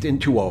morphed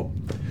into a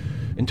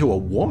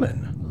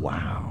woman.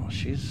 Wow.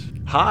 She's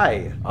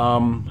Hi.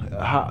 I'm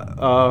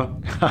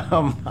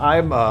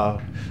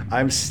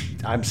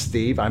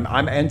Steve.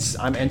 I'm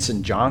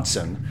Ensign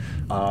Johnson.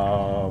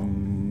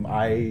 Can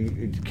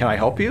I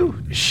help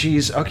you?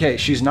 She's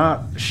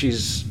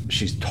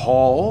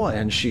tall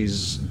and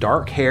she's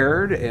dark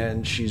haired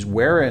and she's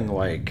wearing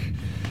like,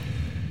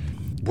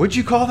 would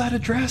you call that a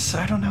dress?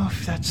 I don't know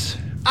if that's.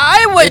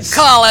 I would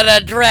call it a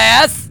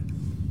dress.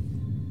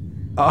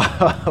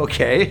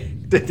 Okay.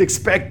 Didn't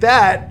expect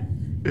that.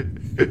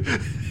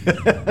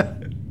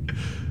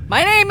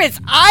 My name is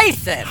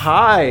Ensign.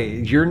 Hi.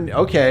 You're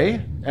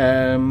okay.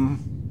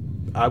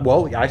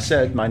 I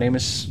said my name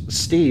is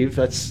Steve.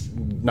 That's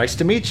nice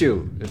to meet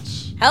you.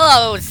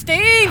 Hello,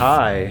 Steve.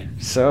 Hi.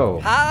 So.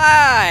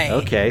 Hi.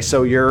 Okay.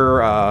 So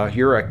you're a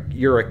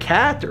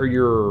cat, or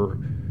you're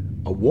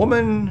a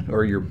woman,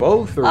 or you're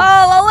both, or. Oh,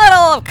 a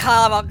little of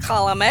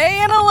column A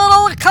and a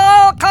little of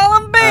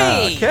column B.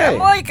 Okay. I'm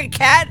like a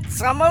cat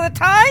some of the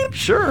time.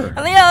 Sure.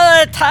 And the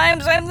other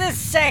times I'm this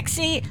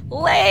sexy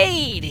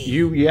lady.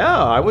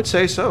 Yeah, I would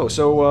say so.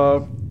 So,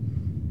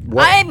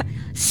 what? I'm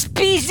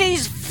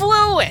species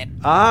fluid.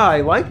 I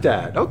like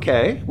that.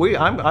 Okay.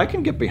 I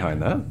can get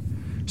behind that.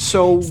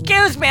 So.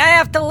 Excuse me, I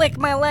have to lick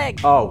my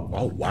leg. Oh,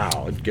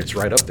 wow. It gets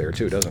right up there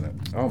too, doesn't it?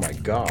 Oh my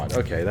God.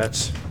 Okay,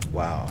 that's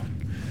wow.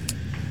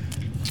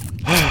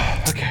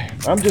 Okay,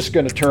 I'm just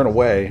gonna turn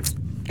away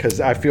because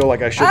I feel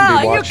like I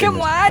shouldn't be watching. You can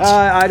watch.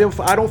 I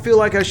don't feel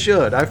like I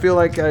should. I feel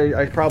like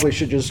I probably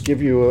should just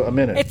give you a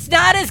minute. It's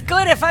not as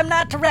good if I'm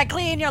not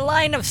directly in your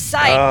line of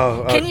sight.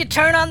 Can you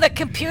turn on the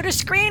computer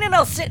screen and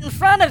I'll sit in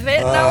front of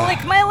it and I'll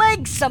lick my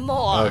legs some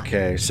more.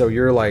 Okay, so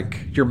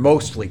you're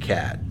mostly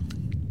cat.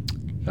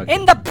 Okay.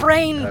 In the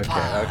brain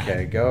part.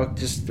 Okay, go.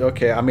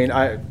 Okay. I mean,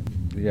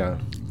 yeah.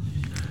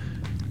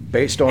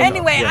 Based on.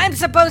 Anyway, yeah. I'm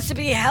supposed to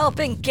be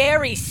helping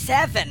Gary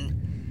 7.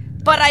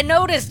 But I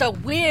noticed a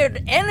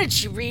weird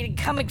energy reading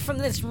coming from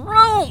this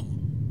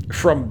room.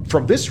 From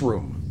this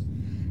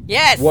room?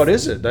 Yes. What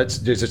is it?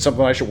 Is it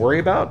something I should worry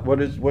about? What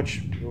are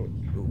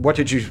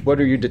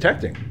you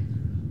detecting?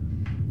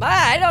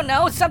 I don't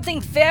know.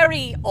 Something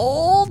very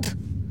old.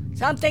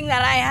 Something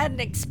that I hadn't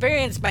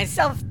experienced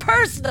myself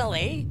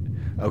personally.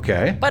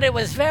 Okay. But it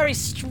was very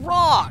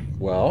strong.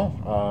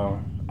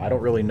 Well, I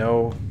don't really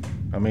know.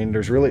 I mean,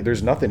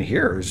 there's nothing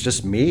here. It's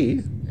just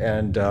me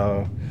and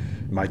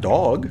my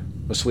dog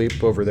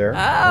asleep over there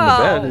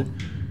on the bed.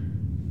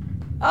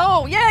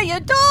 Oh, yeah,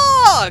 your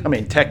dog! I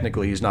mean,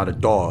 technically he's not a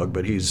dog,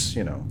 but he's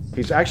What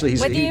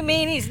do you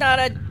mean he's not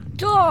a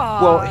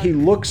dog? Well, he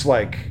looks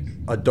like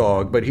a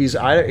dog, but he's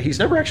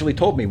never actually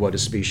told me what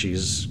his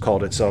species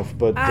called itself,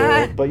 but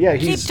yeah,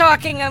 he's... Keep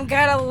talking, I'm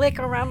gonna lick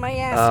around my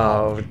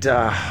asshole.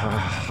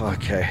 Oh,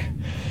 okay.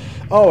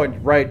 Oh,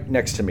 and right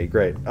next to me,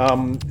 great.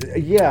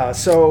 Yeah,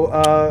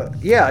 so,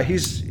 yeah,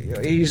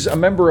 he's a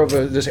member of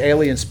this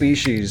alien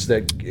species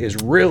that is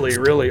really,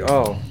 really,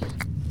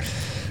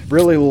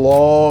 really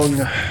long,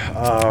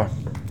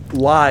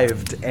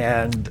 lived,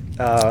 and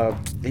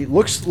he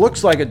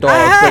looks like a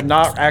dog, but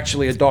not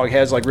actually a dog. He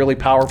has like really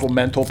powerful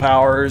mental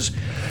powers.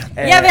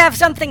 And, you ever have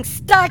something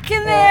stuck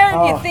in there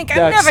and you think,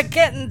 I'm never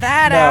getting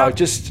that out?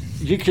 No,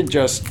 you can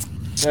just...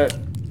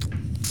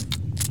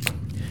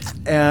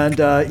 And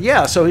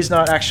yeah, so he's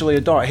not actually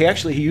a dog.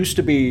 He used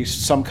to be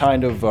some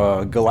kind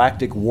of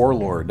galactic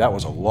warlord. That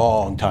was a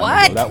long time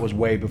ago. That was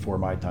way before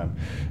my time.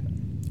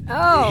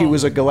 Oh.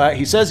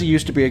 He says he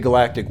used to be a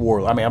galactic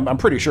warlord. I mean, I'm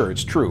pretty sure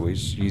it's true.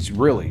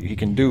 He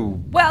can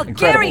do incredible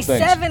Gary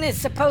things. 7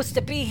 is supposed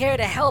to be here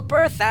to help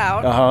Earth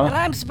out, and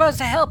I'm supposed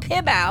to help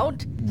him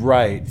out.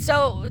 Right.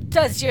 So,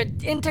 does your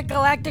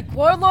intergalactic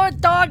warlord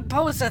dog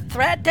pose a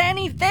threat to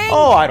anything?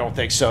 Oh, I don't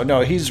think so.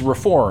 No, he's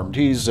reformed.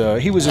 He was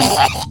in.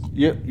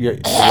 You're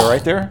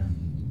right there?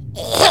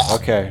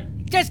 Okay.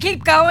 Just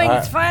keep going.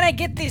 It's fine. I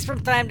get these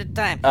from time to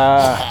time.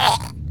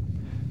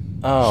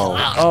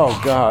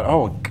 Oh God.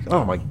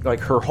 Oh my!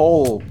 Like her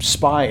whole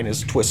spine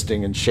is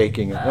twisting and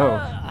shaking.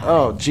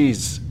 Oh,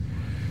 jeez.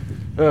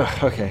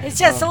 Okay. It's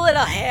just a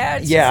little hair.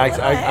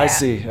 I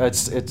see.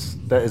 Is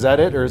that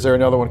it, or is there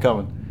another one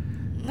coming?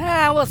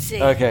 We'll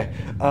see. Okay.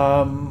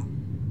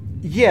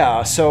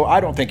 Yeah, so I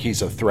don't think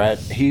he's a threat.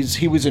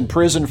 He was in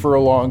prison for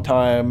a long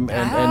time,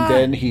 and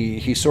then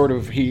he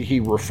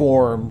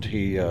reformed.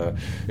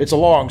 It's a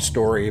long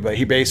story, but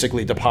he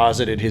basically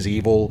deposited his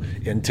evil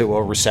into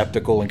a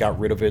receptacle and got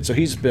rid of it. So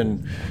he's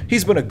been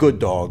a good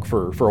dog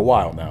for a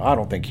while now. I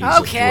don't think he's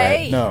a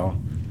threat. No.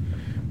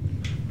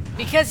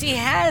 Because he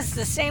has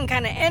the same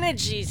kind of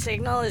energy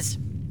signal as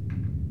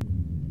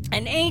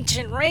an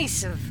ancient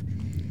race of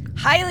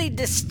highly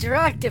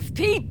destructive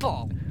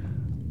people.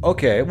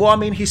 Okay, well, I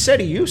mean, he said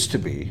he used to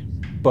be,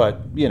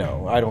 but,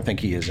 I don't think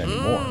he is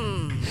anymore.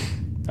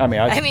 I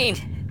mean,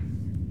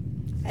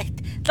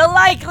 the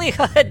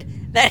likelihood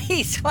that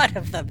he's one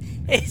of them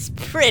is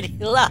pretty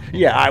low.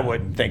 Yeah, I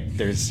wouldn't think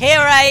there's... Here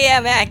I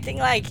am acting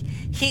like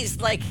he's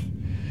like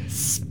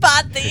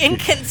Spot the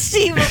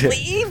inconceivably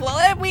evil,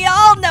 and we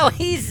all know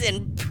he's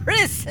in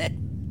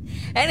prison,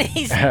 and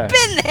he's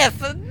been there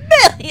for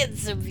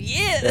millions of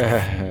years.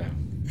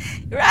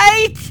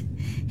 Right?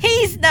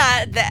 He's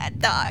not that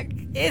dog.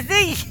 Is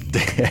he?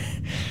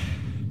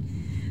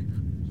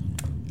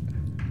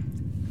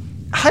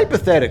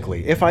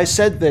 Hypothetically, if I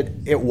said that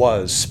it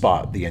was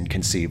Spot the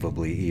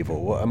inconceivably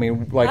evil, I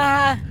mean,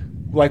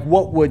 like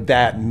what would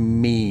that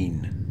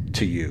mean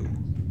to you?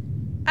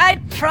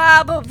 I'd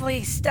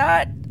probably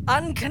start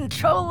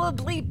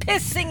uncontrollably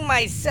pissing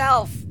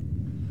myself.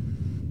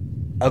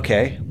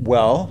 Okay,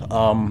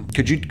 well,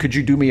 could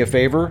you do me a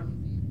favor?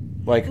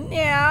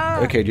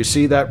 Yeah. Okay, do you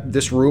see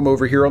this room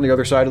over here on the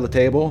other side of the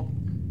table?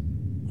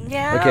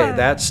 Yeah. Okay,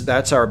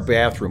 that's our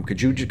bathroom.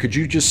 Could you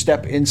just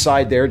step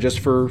inside there just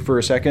for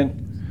a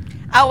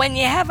second? Oh, and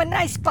you have a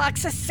nice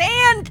box of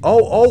sand.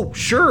 Oh,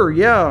 sure,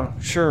 yeah.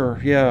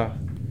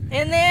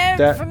 In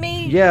there for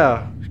me?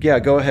 Yeah,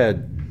 go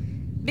ahead.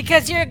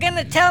 Because you're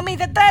gonna tell me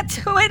that that's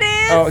who it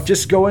is? Oh,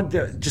 just go in.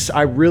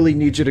 I really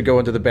need you to go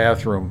into the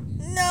bathroom.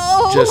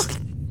 No.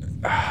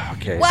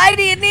 Okay. Why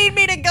do you need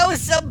me to go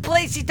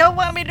someplace? You don't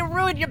want me to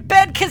ruin your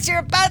bed because you're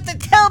about to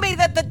tell me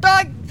that the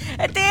dog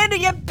at the end of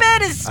your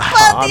bed is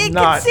Spot the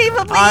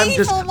inconceivably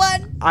evil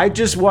one. I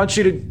just want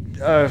you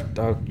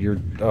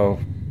to.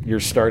 You're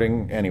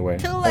starting anyway.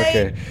 Too late.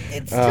 Okay.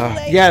 It's too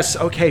late. Yes.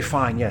 Okay.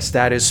 Fine. Yes,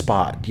 that is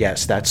Spot.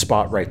 Yes, that's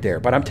Spot right there.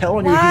 But I'm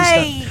telling you,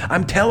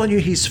 I'm telling you,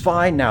 he's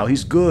fine now.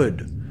 He's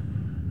good.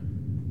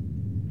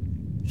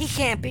 He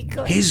can't be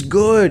good. He's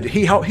good.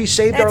 He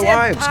saved our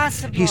lives.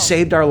 Impossible. He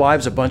saved our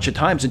lives a bunch of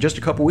times, and just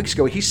a couple weeks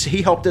ago,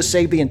 he helped us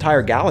save the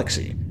entire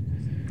galaxy.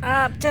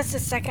 Just a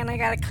second. I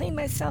gotta clean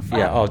myself up.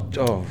 Yeah.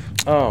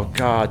 Oh,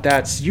 God.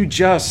 That's you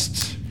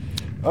just.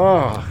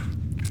 Oh.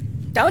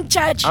 Don't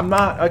judge. I'm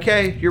not.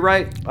 Okay, you're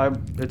right.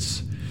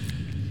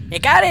 You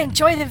gotta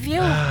enjoy the view.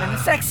 I'm a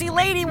sexy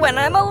lady when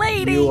I'm a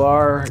lady. You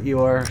are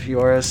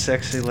a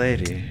sexy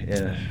lady.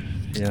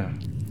 Yeah.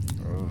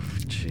 Oh,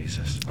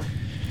 Jesus.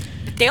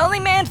 The only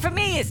man for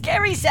me is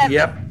Gary 7.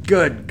 Yep.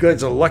 Good.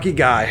 He's a lucky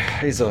guy.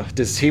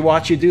 Does he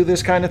watch you do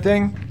this kind of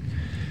thing?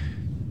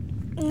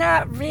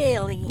 Not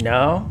really.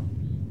 No?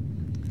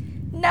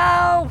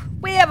 No.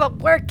 We have a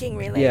working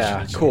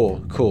relationship. Yeah.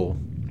 Cool.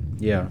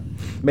 Yeah.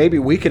 Maybe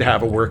we could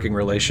have a working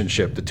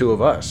relationship, the two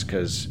of us,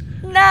 because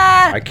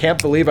Nah. I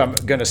can't believe I'm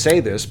going to say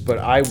this, but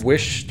I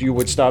wish you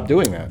would stop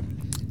doing that.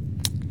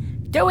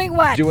 Doing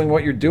what? Doing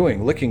what you're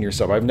doing, licking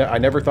yourself. I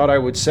never thought I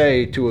would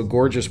say to a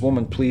gorgeous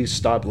woman, please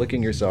stop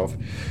licking yourself,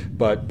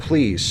 but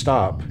please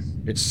stop.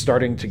 It's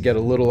starting to get a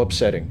little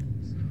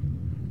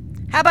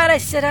upsetting. How about I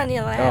sit on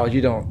your lap? Oh,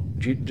 you don't.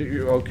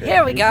 Okay.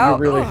 Here we go.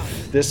 You really,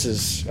 this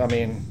is,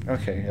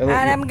 okay. And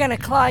I'm going to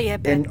claw you a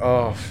bit.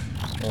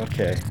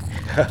 Okay.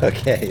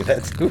 Okay,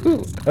 that's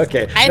ooh,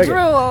 okay. I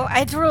drool.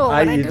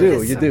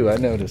 You do. I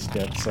noticed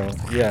that. So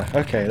yeah.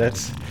 Okay,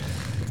 that's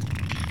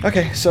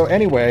okay. So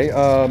anyway,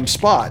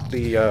 Spot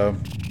the Oh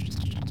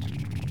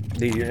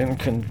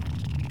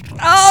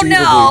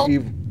no!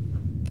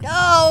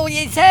 Oh,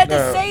 you had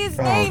to say his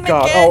name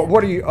God. again. Oh,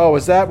 what are you? Oh,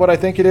 is that what I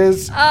think it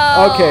is?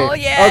 Oh,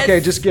 okay. Yes. Okay,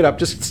 just get up.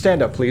 Just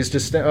stand up, please.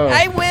 Just stand. Oh.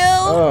 I will.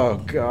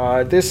 Oh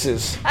God, this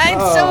is. I'm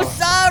so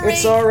sorry.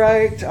 It's all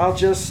right.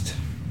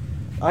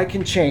 I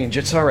can change.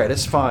 It's all right.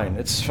 It's fine.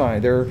 It's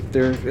fine.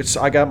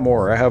 I got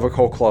more. I have a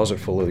whole closet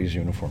full of these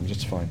uniforms.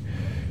 It's fine.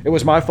 It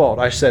was my fault.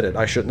 I said it.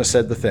 I shouldn't have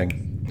said the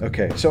thing.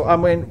 Okay. So I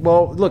mean,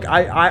 well, look.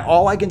 I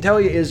all I can tell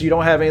you is you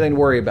don't have anything to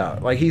worry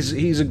about. Like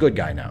he's a good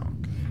guy now.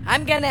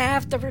 I'm gonna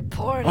have to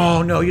report it.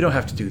 Oh no, you don't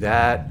have to do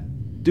that.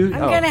 Dude,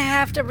 I'm gonna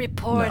have to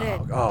report it.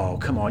 Oh,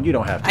 come on, you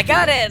don't have to. I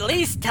gotta at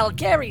least tell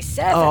Gary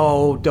 7.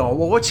 Oh, don't.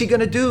 Well, what's he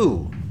gonna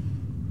do?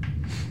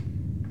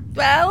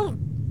 Well,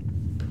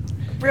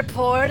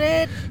 report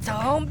it to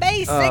home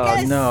base, I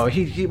guess. No,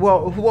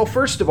 well,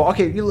 first of all,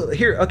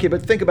 okay,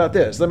 but think about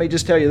this. Let me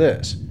just tell you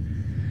this.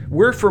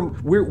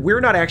 We're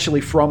not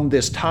actually from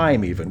this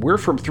time even. We're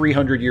from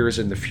 300 years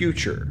in the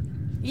future.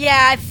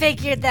 Yeah, I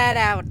figured that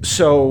out.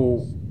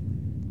 So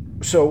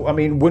I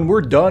mean, when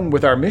we're done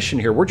with our mission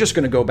here, we're just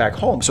going to go back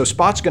home. So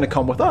Spot's going to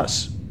come with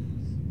us.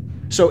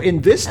 So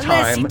in this time,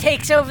 unless he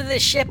takes over the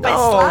ship by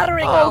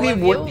slaughtering all of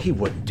you. He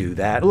wouldn't do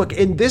that. Look,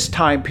 in this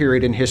time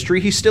period in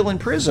history, he's still in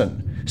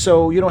prison.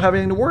 So you don't have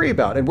anything to worry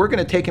about. And we're going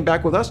to take him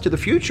back with us to the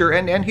future,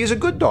 and he's a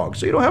good dog,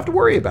 so you don't have to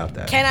worry about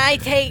that.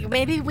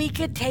 Maybe we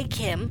could take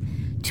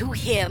him to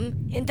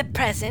him in the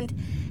present,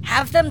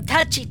 have them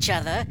touch each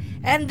other,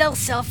 and they'll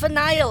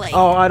self-annihilate.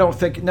 Oh, I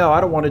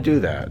don't want to do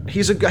that.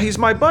 He's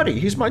my buddy.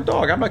 He's my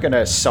dog. I'm not going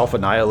to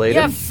self-annihilate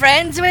him. You're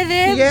friends with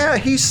him? Yeah,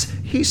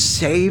 he's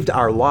saved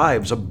our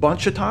lives a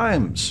bunch of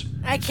times.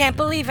 I can't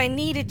believe I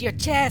needed your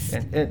chest.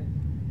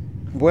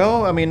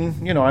 Well, I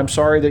mean, I'm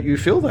sorry that you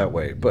feel that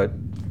way, but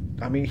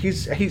I mean,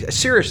 he's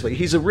seriously,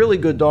 he's a really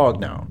good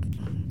dog now.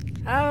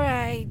 All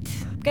right.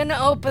 I'm gonna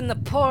open the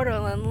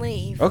portal and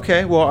leave.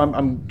 Okay, well,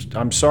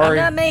 I'm sorry.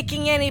 I'm not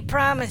making any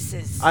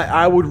promises.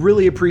 I would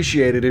really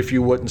appreciate it if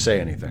you wouldn't say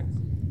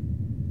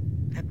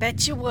anything. I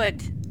bet you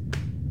would.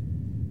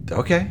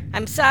 Okay.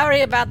 I'm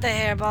sorry about the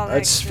hairball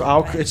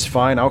accident. It's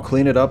fine. I'll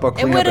clean it up.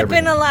 It would have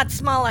been a lot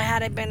smaller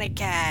had it been a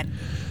cat.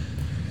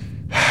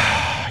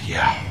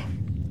 Yeah.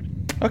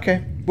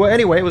 Okay. Well,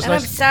 anyway, it was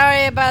nice. I'm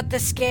sorry about the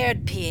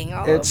scared peeing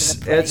all over the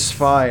place. It's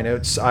fine.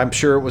 I'm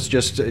sure it was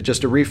just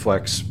a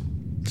reflex.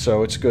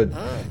 So it's good.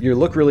 You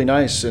look really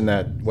nice in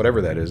that,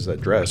 whatever that is, that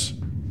dress.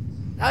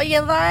 Oh, you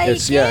like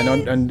it? Yeah,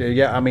 and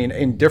yeah, I mean,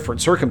 in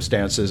different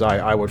circumstances,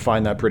 I would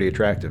find that pretty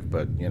attractive,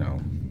 but,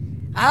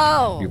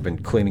 Oh. You've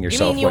been cleaning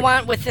yourself. You mean you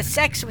want with the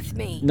sex with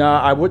me? No,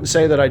 I wouldn't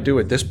say that I do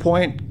at this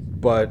point,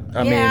 but,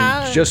 I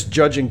mean, just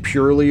judging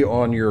purely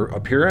on your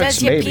appearance,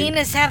 Does your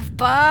penis have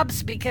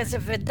barbs? Because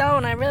if it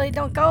don't, I really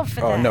don't go for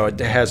that. Oh, no, it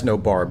has no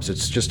barbs.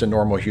 It's just a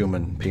normal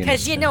human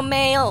penis. Because,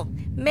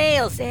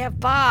 males, they have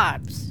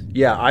barbs.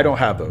 Yeah, I don't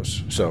have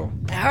those, so.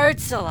 It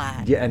hurts a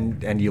lot. Yeah,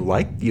 and you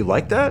like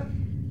that?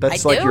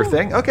 That's I like do. your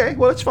thing? Okay,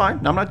 well, it's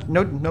fine. I'm not,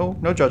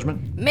 no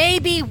judgment.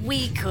 Maybe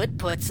we could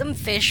put some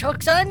fish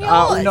hooks on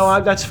yours.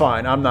 No, that's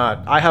fine. I'm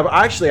not. I have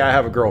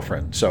a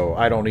girlfriend, so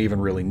I don't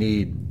even really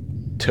need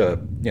to,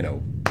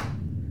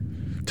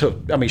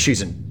 I mean,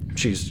 she's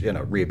in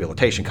a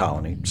rehabilitation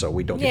colony, so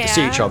we don't get to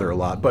see each other a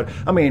lot. But,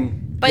 I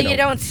mean, But you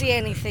don't see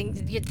anything.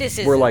 This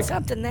isn't like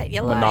something that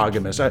you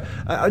monogamous. like.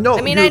 No,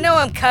 I mean, I know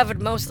I'm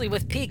covered mostly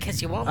with pee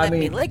because you won't let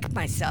me lick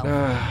myself.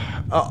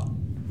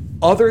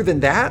 Other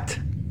than that,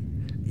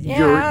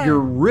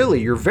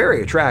 you're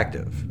very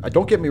attractive.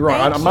 Don't get me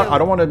wrong. I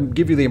don't want to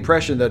give you the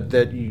impression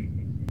that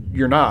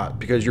you're not,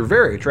 because you're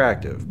very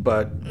attractive.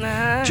 But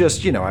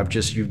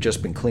you've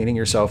just been cleaning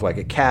yourself like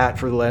a cat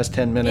for the last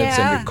 10 minutes,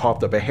 and you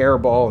coughed up a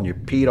hairball and you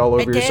peed all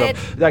over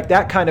yourself. Like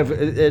that kind of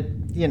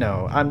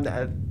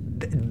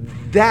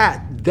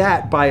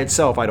that by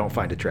itself I don't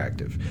find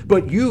attractive.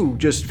 But you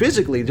just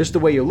physically, just the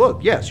way you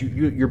look, yes,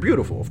 you're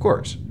beautiful, of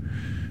course.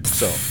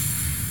 So.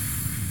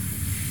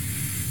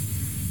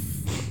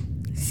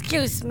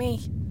 Excuse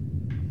me.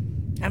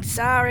 I'm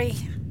sorry.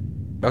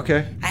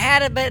 Okay. I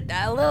had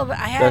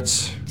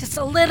just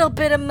a little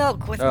bit of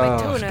milk with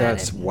my tuna in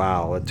it.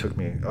 Wow, it took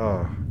me,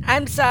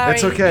 I'm sorry.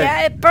 It's okay.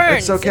 Yeah, it burns.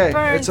 It's okay. It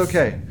burns. It's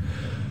okay.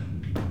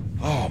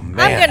 Oh, man.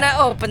 I'm going to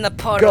open the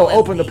portal. Go,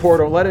 open the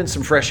portal. Let in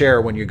some fresh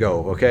air when you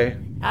go, okay?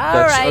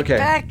 All right, okay.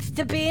 Back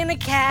to being a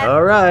cat.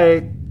 All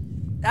right.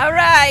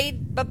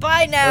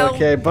 Bye-bye now.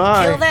 Okay,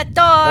 bye. Kill that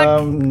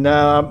dog.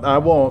 No, I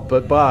won't,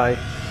 but bye.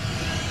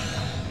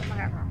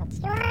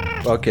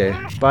 Okay,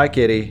 bye,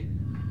 kitty.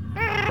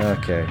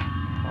 Okay.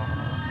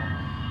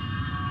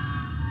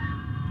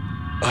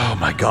 Oh,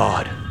 my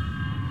God.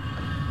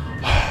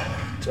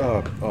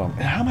 How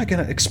am I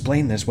going to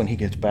explain this when he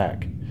gets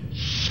back?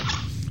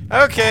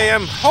 Okay,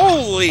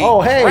 holy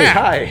Oh, hey, crap.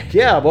 hi.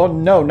 Yeah, well,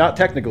 no, not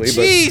technically,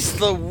 Jeez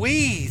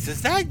Louise,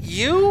 is that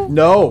you?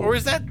 No. Or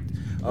is that...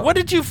 What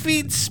did you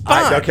feed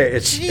Spot?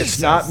 It's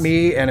not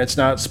me and it's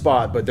not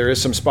Spot, but there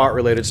is some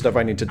Spot-related stuff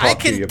I need to talk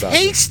to you about. I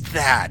can taste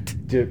that.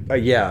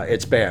 Yeah,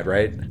 it's bad,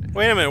 right?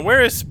 Wait a minute,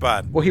 where is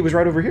Spot? Well, he was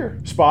right over here.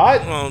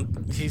 Spot? Well,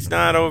 he's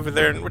not over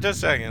there. Just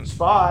a second.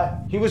 Spot?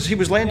 He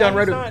was laying down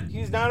right over...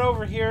 He's not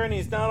over here, and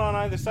he's not on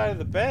either side of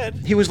the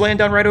bed. He was laying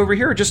down right over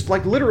here, just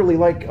literally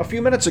a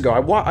few minutes ago.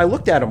 I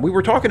looked at him. We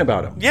were talking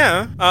about him.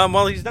 Yeah.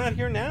 Well, he's not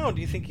here now. Do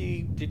you think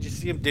did you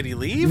see him? Did he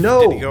leave?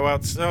 No. Did he go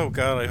out? Oh,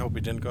 God, I hope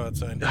he didn't go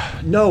outside.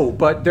 No,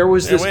 but there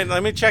was this... Wait,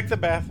 let me check the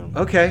bathroom.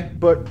 Okay,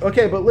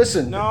 but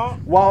listen. No,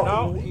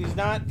 he's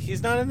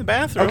not in the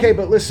bathroom. Okay,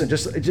 but listen,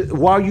 just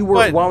while you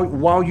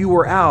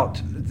were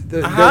out,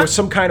 there was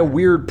some kind of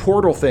weird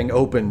portal thing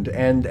opened,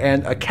 and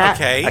a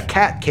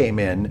cat came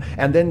in,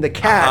 and then the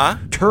cat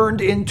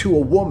turned into a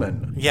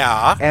woman.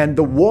 Yeah. And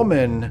the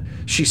woman,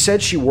 she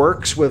said she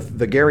works with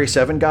the Gary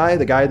 7 guy,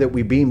 the guy that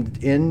we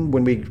beamed in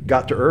when we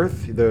got to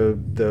Earth,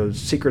 the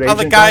secret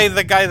agent.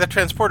 The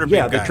transporter beam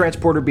guy. Yeah, the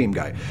transporter beam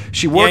guy.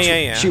 She works.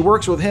 She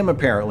works with him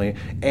apparently,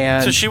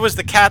 and so she was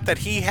the cat that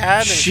he had,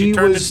 and she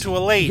turned into a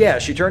lady. Yeah,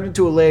 she turned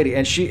into a lady,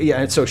 and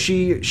so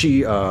she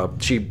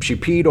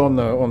peed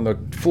on the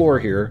floor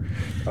here.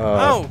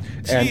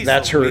 And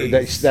that's her.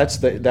 That's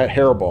that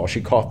hairball. She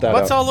coughed that up.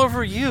 What's all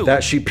over you?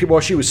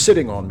 She was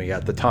sitting on me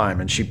at the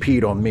time, and she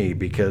peed on me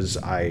because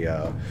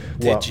I.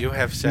 Did you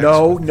have sex?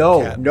 with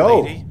the cat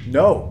lady?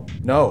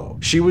 No.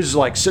 She was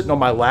like sitting on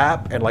my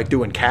lap and like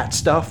doing cat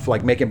stuff,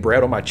 like making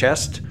bread on my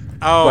chest.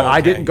 Oh, but I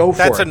didn't go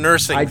for it. That's a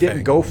nursing thing. I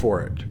didn't go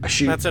for it.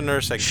 That's a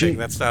nursing thing.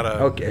 That's not a...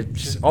 Okay.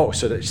 So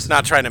that's...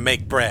 not trying to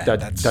make bread.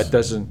 That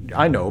doesn't...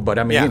 I know, but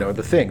I mean,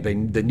 the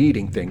thing, the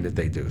kneading thing that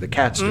they do, the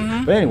cats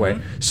do. But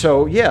anyway,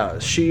 so yeah,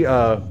 she...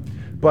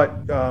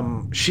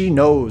 she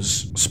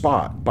knows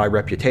Spot by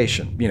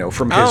reputation,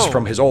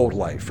 from his old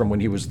life, from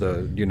when he was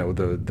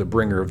the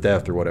bringer of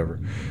death or whatever.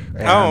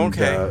 And,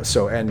 okay.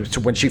 So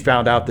when she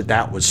found out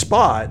that was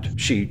Spot,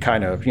 she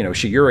kind of,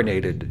 she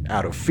urinated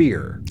out of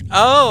fear.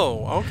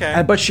 Oh,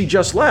 okay. But she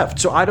just left,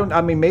 so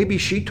maybe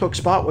she took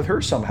Spot with her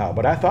somehow.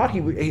 But I thought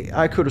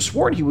I could have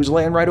sworn he was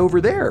laying right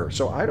over there.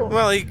 So I don't.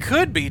 Well, he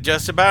could be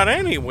just about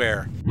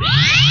anywhere.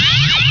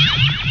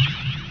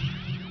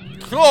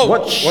 Oh,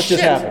 what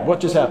just happened? What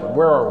just happened?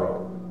 Where are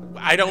we?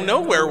 I don't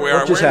know where we are.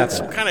 What just happened?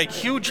 We're in some kind of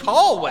huge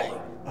hallway.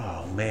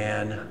 Oh,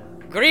 man.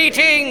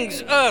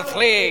 Greetings,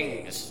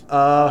 Earthlings.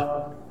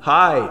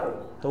 Hi.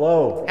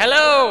 Hello.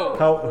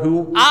 Hello.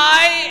 Who?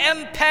 I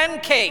am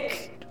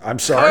Pancake. I'm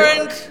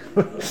sorry.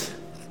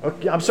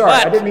 Okay, I'm sorry.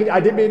 What? I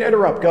didn't mean to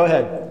interrupt. Go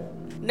ahead.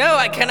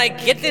 No, can I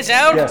get this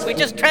out? Yes. We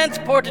just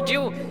transported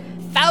you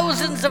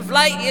thousands of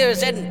light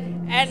years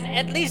and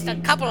at least a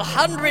couple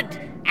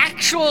hundred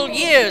actual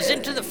years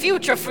into the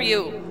future for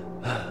you.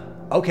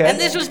 Okay. And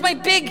this was my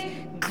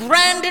big,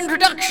 grand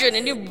introduction,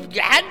 and you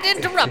had to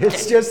interrupt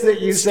It's it. just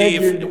that you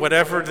Steve, said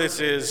whatever this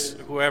is,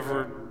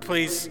 whoever,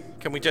 please,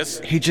 can we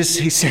just... He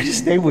said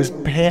his name was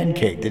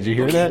Pancake. Did you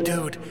hear that?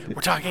 Dude,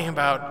 we're talking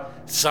about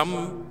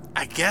some,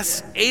 I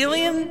guess,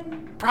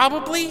 alien,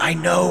 probably? I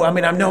know.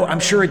 I'm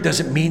sure it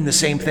doesn't mean the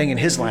same thing in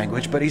his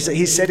language, but he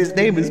said his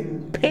name is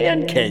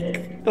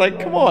Pancake.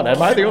 Like, come on,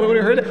 am I the only one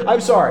who heard it?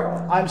 I'm sorry.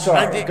 I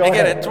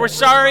get it. We're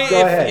sorry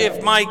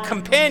if my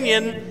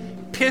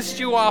companion pissed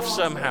you off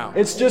somehow.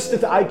 It's just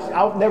that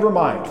I'll never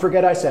mind.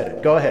 Forget I said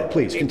it. Go ahead,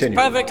 please, continue.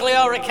 Perfectly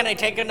all right. Can I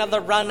take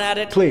another run at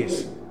it?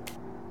 Please.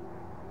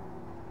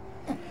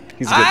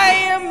 I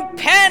am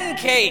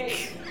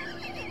Pancake.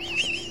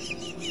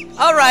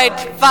 All right,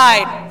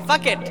 fine.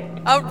 Fuck it.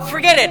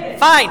 Forget it.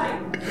 Fine.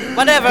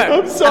 Whatever.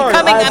 I'm sorry.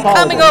 I'm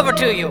coming over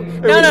to you.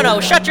 No.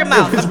 Shut your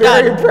mouth. It was I'm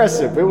very done.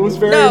 impressive. It was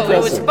very No,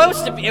 impressive.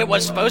 it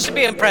was supposed to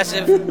be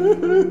impressive.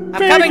 I'm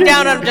coming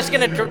down. I'm just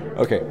gonna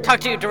talk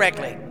to you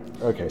directly.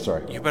 Okay,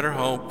 sorry. You better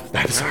hope.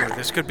 I'm sorry.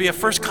 This could be a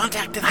first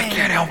contact thing. I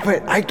can't help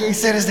it. He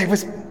said his name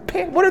was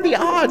Pan. What are the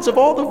odds of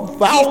all the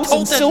vowels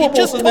and syllables? He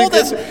just told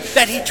us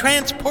that he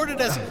transported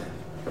us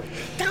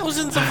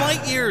thousands of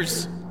light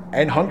years.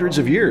 And hundreds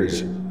of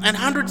years.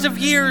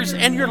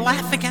 And you're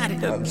laughing at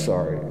it. I'm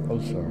sorry.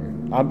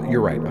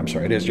 You're right. I'm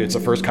sorry. It's a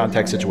first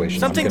contact situation.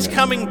 Something's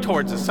coming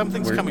towards us.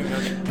 Something's coming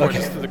towards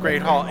us through the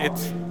Great Hall.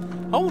 It's...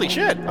 Holy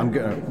shit.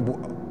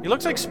 He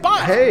looks like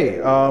Spot. Hey,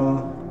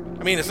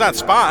 I mean, it's not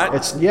Spot.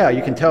 It's... Yeah,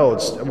 you can tell.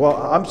 It's... Well,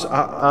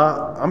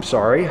 I'm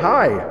sorry.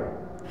 Hi.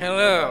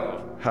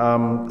 Hello.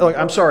 Look,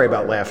 I'm sorry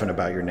about laughing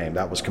about your name.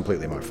 That was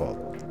completely my fault.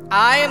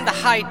 I am the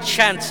High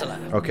Chancellor.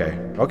 Okay.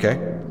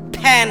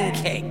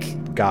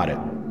 Pancake. Got it.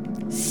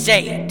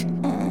 Say it.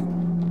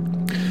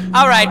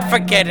 All right,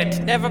 forget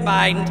it. Never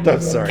mind. I'm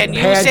sorry. Can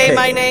you Pancake. say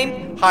my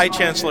name? High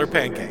Chancellor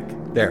Pancake.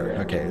 There.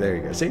 Okay, there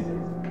you go. See?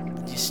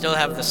 You still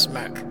have the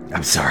smirk.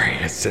 I'm sorry.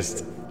 It's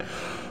just...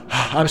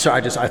 I'm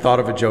sorry. I thought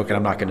of a joke, and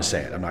I'm not going to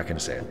say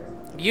it.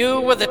 You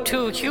were the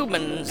two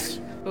humans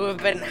who have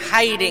been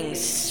hiding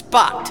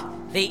Spot,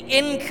 the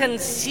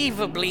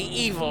inconceivably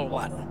evil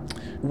one.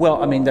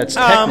 Well, I mean, that's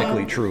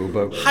technically true,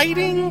 but...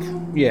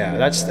 Hiding?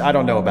 Yeah, I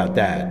don't know about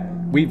that.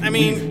 We've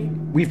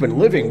been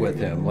living with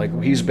him. Like,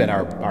 he's been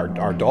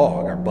our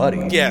dog, our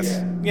buddy.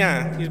 Yes.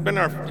 Yeah, he's been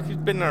our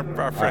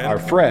friend. Our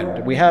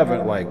friend. We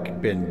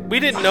haven't, been We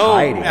didn't know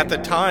hiding. at the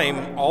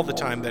time, all the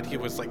time, that he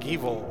was,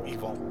 evil.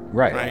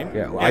 Right.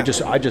 Yeah. Well, I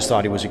just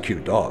thought he was a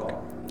cute dog.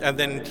 And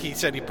then he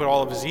said he put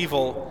all of his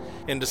evil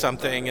into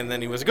something, and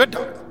then he was a good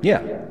dog.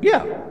 Yeah.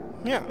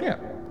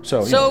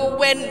 So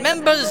when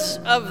members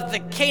of the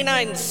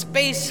Canine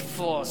Space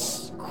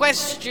Force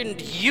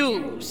questioned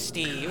you,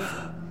 Steve,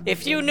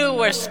 if you knew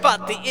where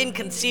Spot the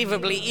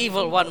inconceivably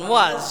evil one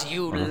was,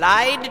 you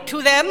lied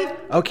to them?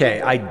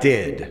 Okay, I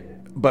did.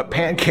 But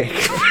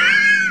Pancake...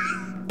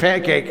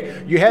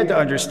 Pancake, you had to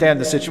understand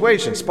the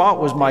situation.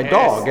 Spot was my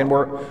dog, and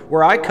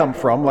where I come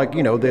from,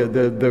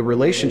 the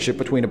relationship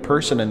between a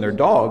person and their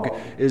dog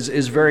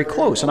is very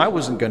close, and I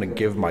wasn't going to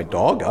give my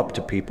dog up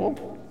to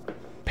people.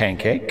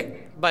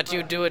 Pancake. But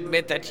you do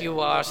admit that you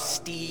are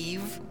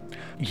Steve?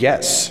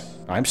 Yes,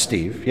 I'm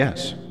Steve,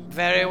 yes.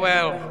 Very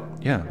well.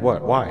 Yeah,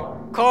 what? Why?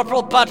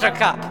 Corporal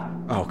Buttercup.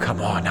 Oh,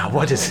 come on now.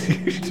 What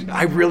is...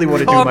 I really want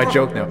to do my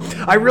joke now.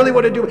 I really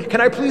want to do...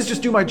 Can I please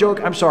just do my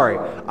joke? I'm sorry.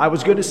 I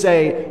was going to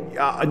say,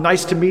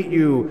 nice to meet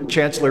you,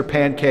 Chancellor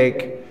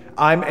Pancake.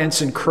 I'm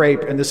Ensign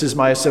Crepe, and this is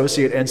my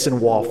associate, Ensign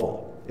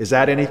Waffle. Is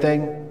that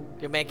anything?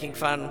 You're making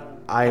fun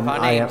I of our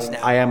names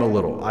now. am a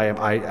little.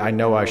 I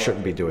know I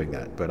shouldn't be doing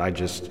that, but I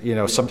just,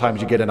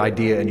 sometimes you get an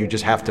idea and you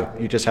just have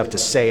to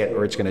say it,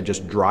 or it's going to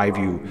just drive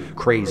you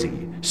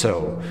crazy.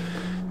 So,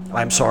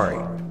 I'm sorry.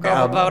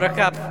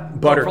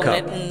 Buttercup.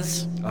 Buttercup.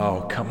 Mittens.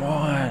 Oh, come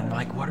on.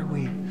 Like, what are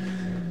we...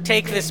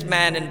 Take this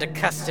man into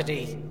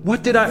custody.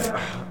 What did I...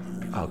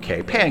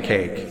 Okay,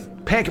 Pancake.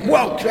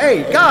 Whoa,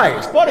 hey,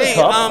 guys,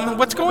 Buttercup. Hey,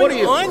 what's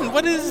going on?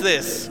 What is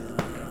this?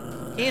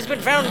 He has been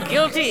found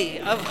guilty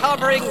of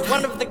harboring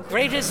one of the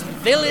greatest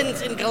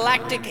villains in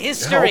galactic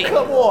history. Oh,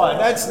 come on.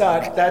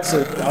 That's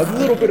a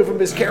little bit of a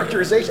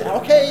mischaracterization.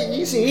 Okay,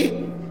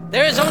 easy.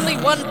 There is only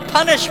one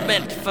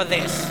punishment for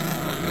this.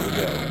 Here we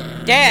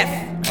go.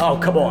 Death. Oh,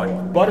 come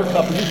on.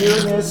 Buttercup, are you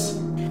hearing this?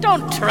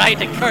 Don't try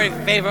to curry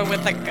favor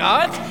with the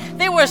gods.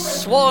 They were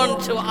sworn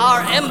to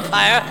our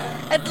empire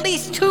at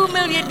least 2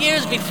 million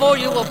years before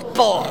you were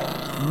born.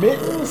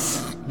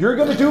 Mittens? You're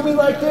gonna do me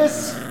like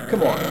this?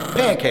 Come on,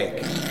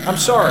 Pancake. I'm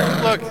sorry.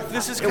 Look,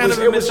 this is kind of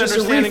a misunderstanding. It was just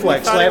a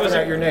reflex laughing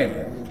at your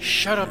name.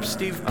 Shut up,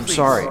 Steve, please. I'm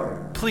sorry.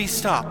 Please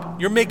stop.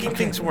 You're making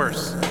things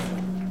worse.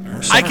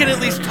 I can at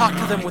least talk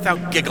to them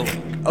without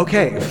giggling.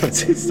 Okay,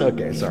 it's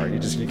okay, sorry.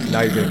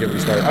 Now you're gonna get me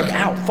started. Okay,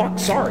 ow, fuck,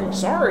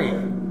 sorry.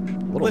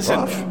 A little Listen,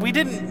 rough.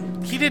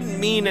 he didn't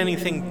mean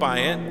anything by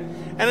it.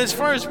 And as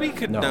far as we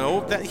could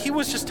know, that he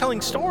was just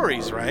telling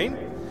stories, right?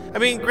 I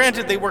mean,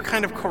 granted, they were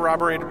kind of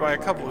corroborated by a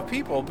couple of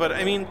people, but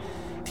I mean,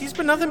 he's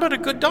been nothing but a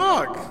good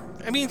dog.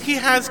 I mean, he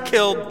has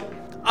killed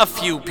a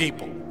few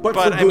people. But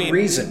for good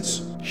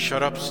reasons.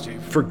 Shut up,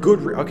 Steve. For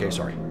good okay,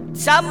 sorry.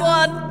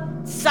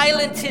 Someone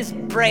silence his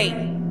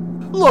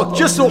brain. Look,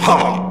 just so...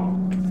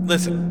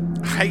 Listen,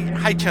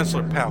 High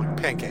Chancellor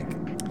Pancake.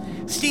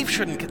 Steve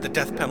shouldn't get the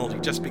death penalty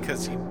just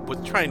because he was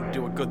trying to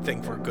do a good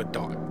thing for a good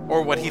dog.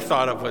 Or what he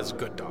thought of as a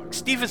good dog.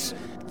 Steve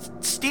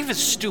is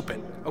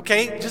stupid,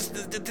 okay?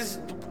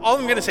 All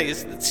I'm going to say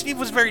is that Steve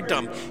was very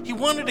dumb. He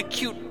wanted a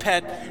cute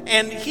pet,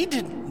 and he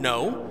didn't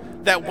know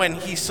that when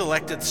he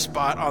selected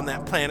Spot on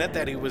that planet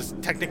that he was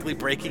technically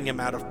breaking him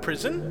out of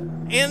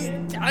prison.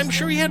 And I'm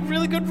sure he had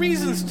really good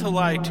reasons to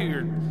lie to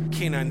your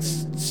Canine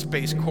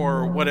Space Corps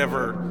or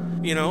whatever,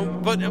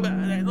 But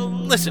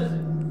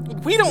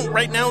listen, we don't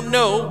right now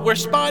know where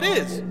Spot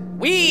is.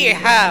 We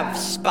have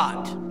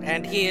Spot,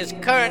 and he is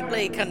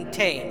currently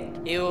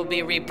contained. He will be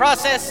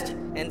reprocessed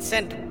and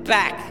sent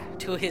back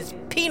to his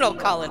penal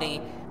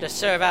colony to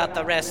serve out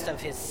the rest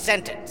of his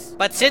sentence.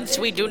 But since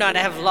we do not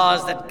have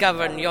laws that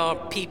govern your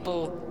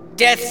people,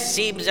 death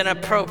seems an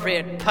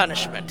appropriate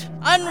punishment.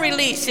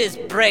 Unrelease his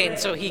brain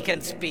so he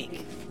can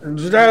speak.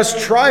 Just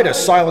try to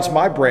silence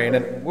my brain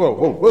and...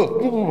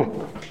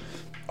 Whoa.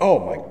 Oh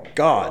my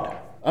God.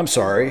 I'm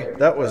sorry.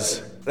 That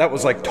was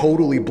like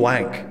totally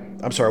blank.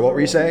 I'm sorry, what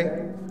were you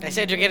saying? I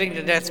said you're getting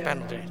the death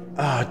penalty.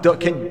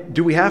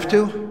 Do we have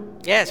to?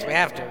 Yes, we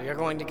have to. You're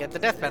going to get the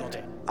death penalty.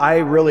 I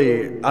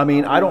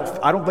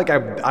don't think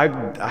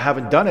I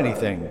haven't done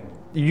anything.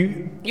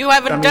 You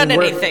haven't done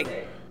anything.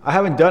 I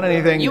haven't done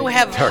anything. You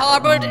have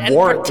harbored and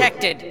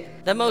protected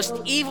the most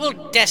evil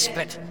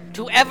despot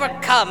to ever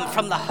come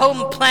from the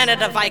home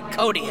planet of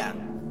Iconia.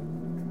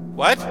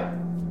 What?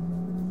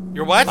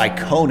 You're what?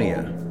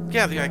 Iconia.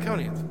 Yeah, the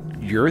Iconians.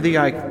 You're the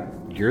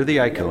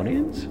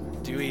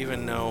Iconians? Do you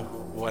even know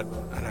what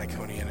an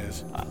Iconian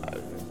is?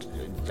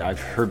 I've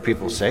heard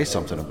people say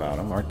something about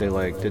them. Aren't they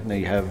didn't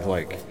they have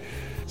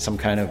some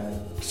kind of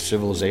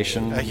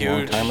civilization a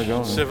long time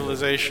ago?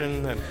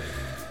 Civilization that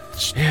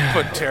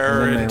put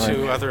terror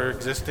into other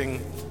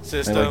existing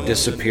systems. They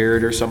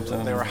disappeared or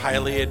something? They were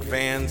highly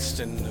advanced,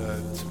 and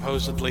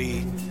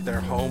supposedly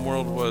their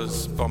homeworld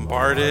was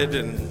bombarded,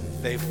 and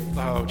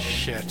oh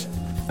shit.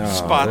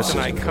 Spot's an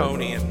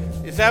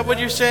Iconian. Is that what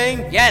you're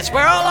saying? Yes,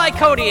 we're all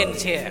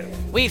Iconians here.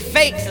 We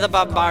faked the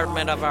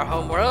bombardment of our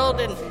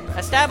homeworld and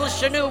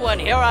established a new one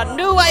here on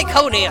New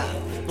Iconia.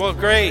 Well,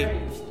 great.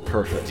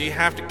 Perfect. Do you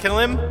have to kill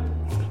him?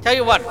 Tell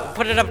you what,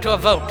 put it up to a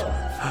vote.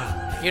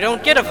 You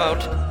don't get a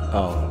vote.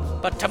 Oh.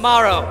 But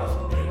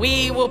tomorrow,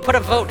 we will put a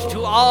vote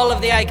to all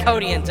of the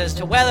Iconians as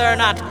to whether or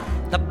not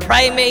the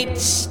primate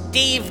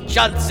Steve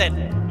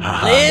Johnson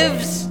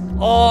lives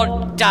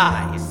or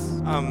dies.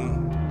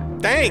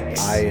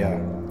 Thanks.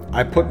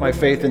 I put my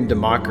faith in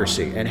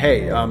democracy. And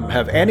hey,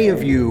 have any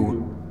of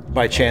you,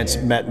 by chance,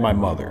 met my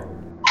mother?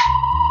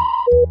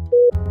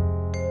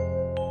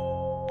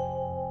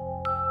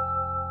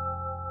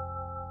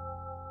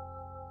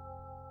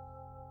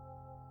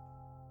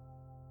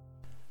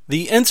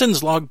 The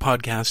Ensign's Log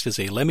Podcast is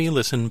a Lemmy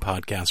Listen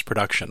podcast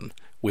production,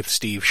 with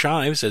Steve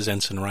Shives as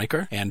Ensign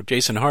Riker and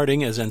Jason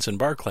Harding as Ensign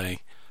Barclay,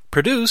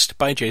 produced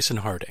by Jason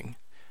Harding.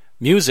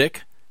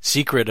 Music,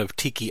 Secret of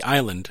Tiki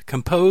Island,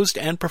 composed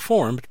and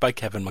performed by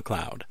Kevin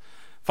MacLeod.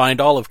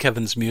 Find all of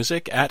Kevin's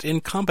music at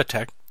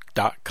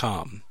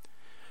incompetech.com.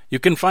 You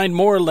can find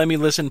more Let Me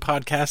Listen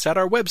podcasts at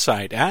our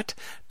website at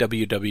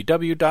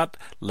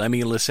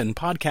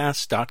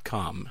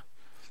www.lemmylistenpodcast.com.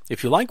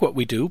 If you like what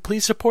we do,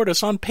 please support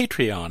us on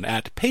Patreon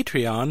at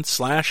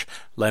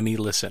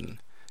patreon.com/lemmylisten.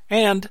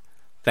 And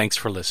thanks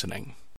for listening.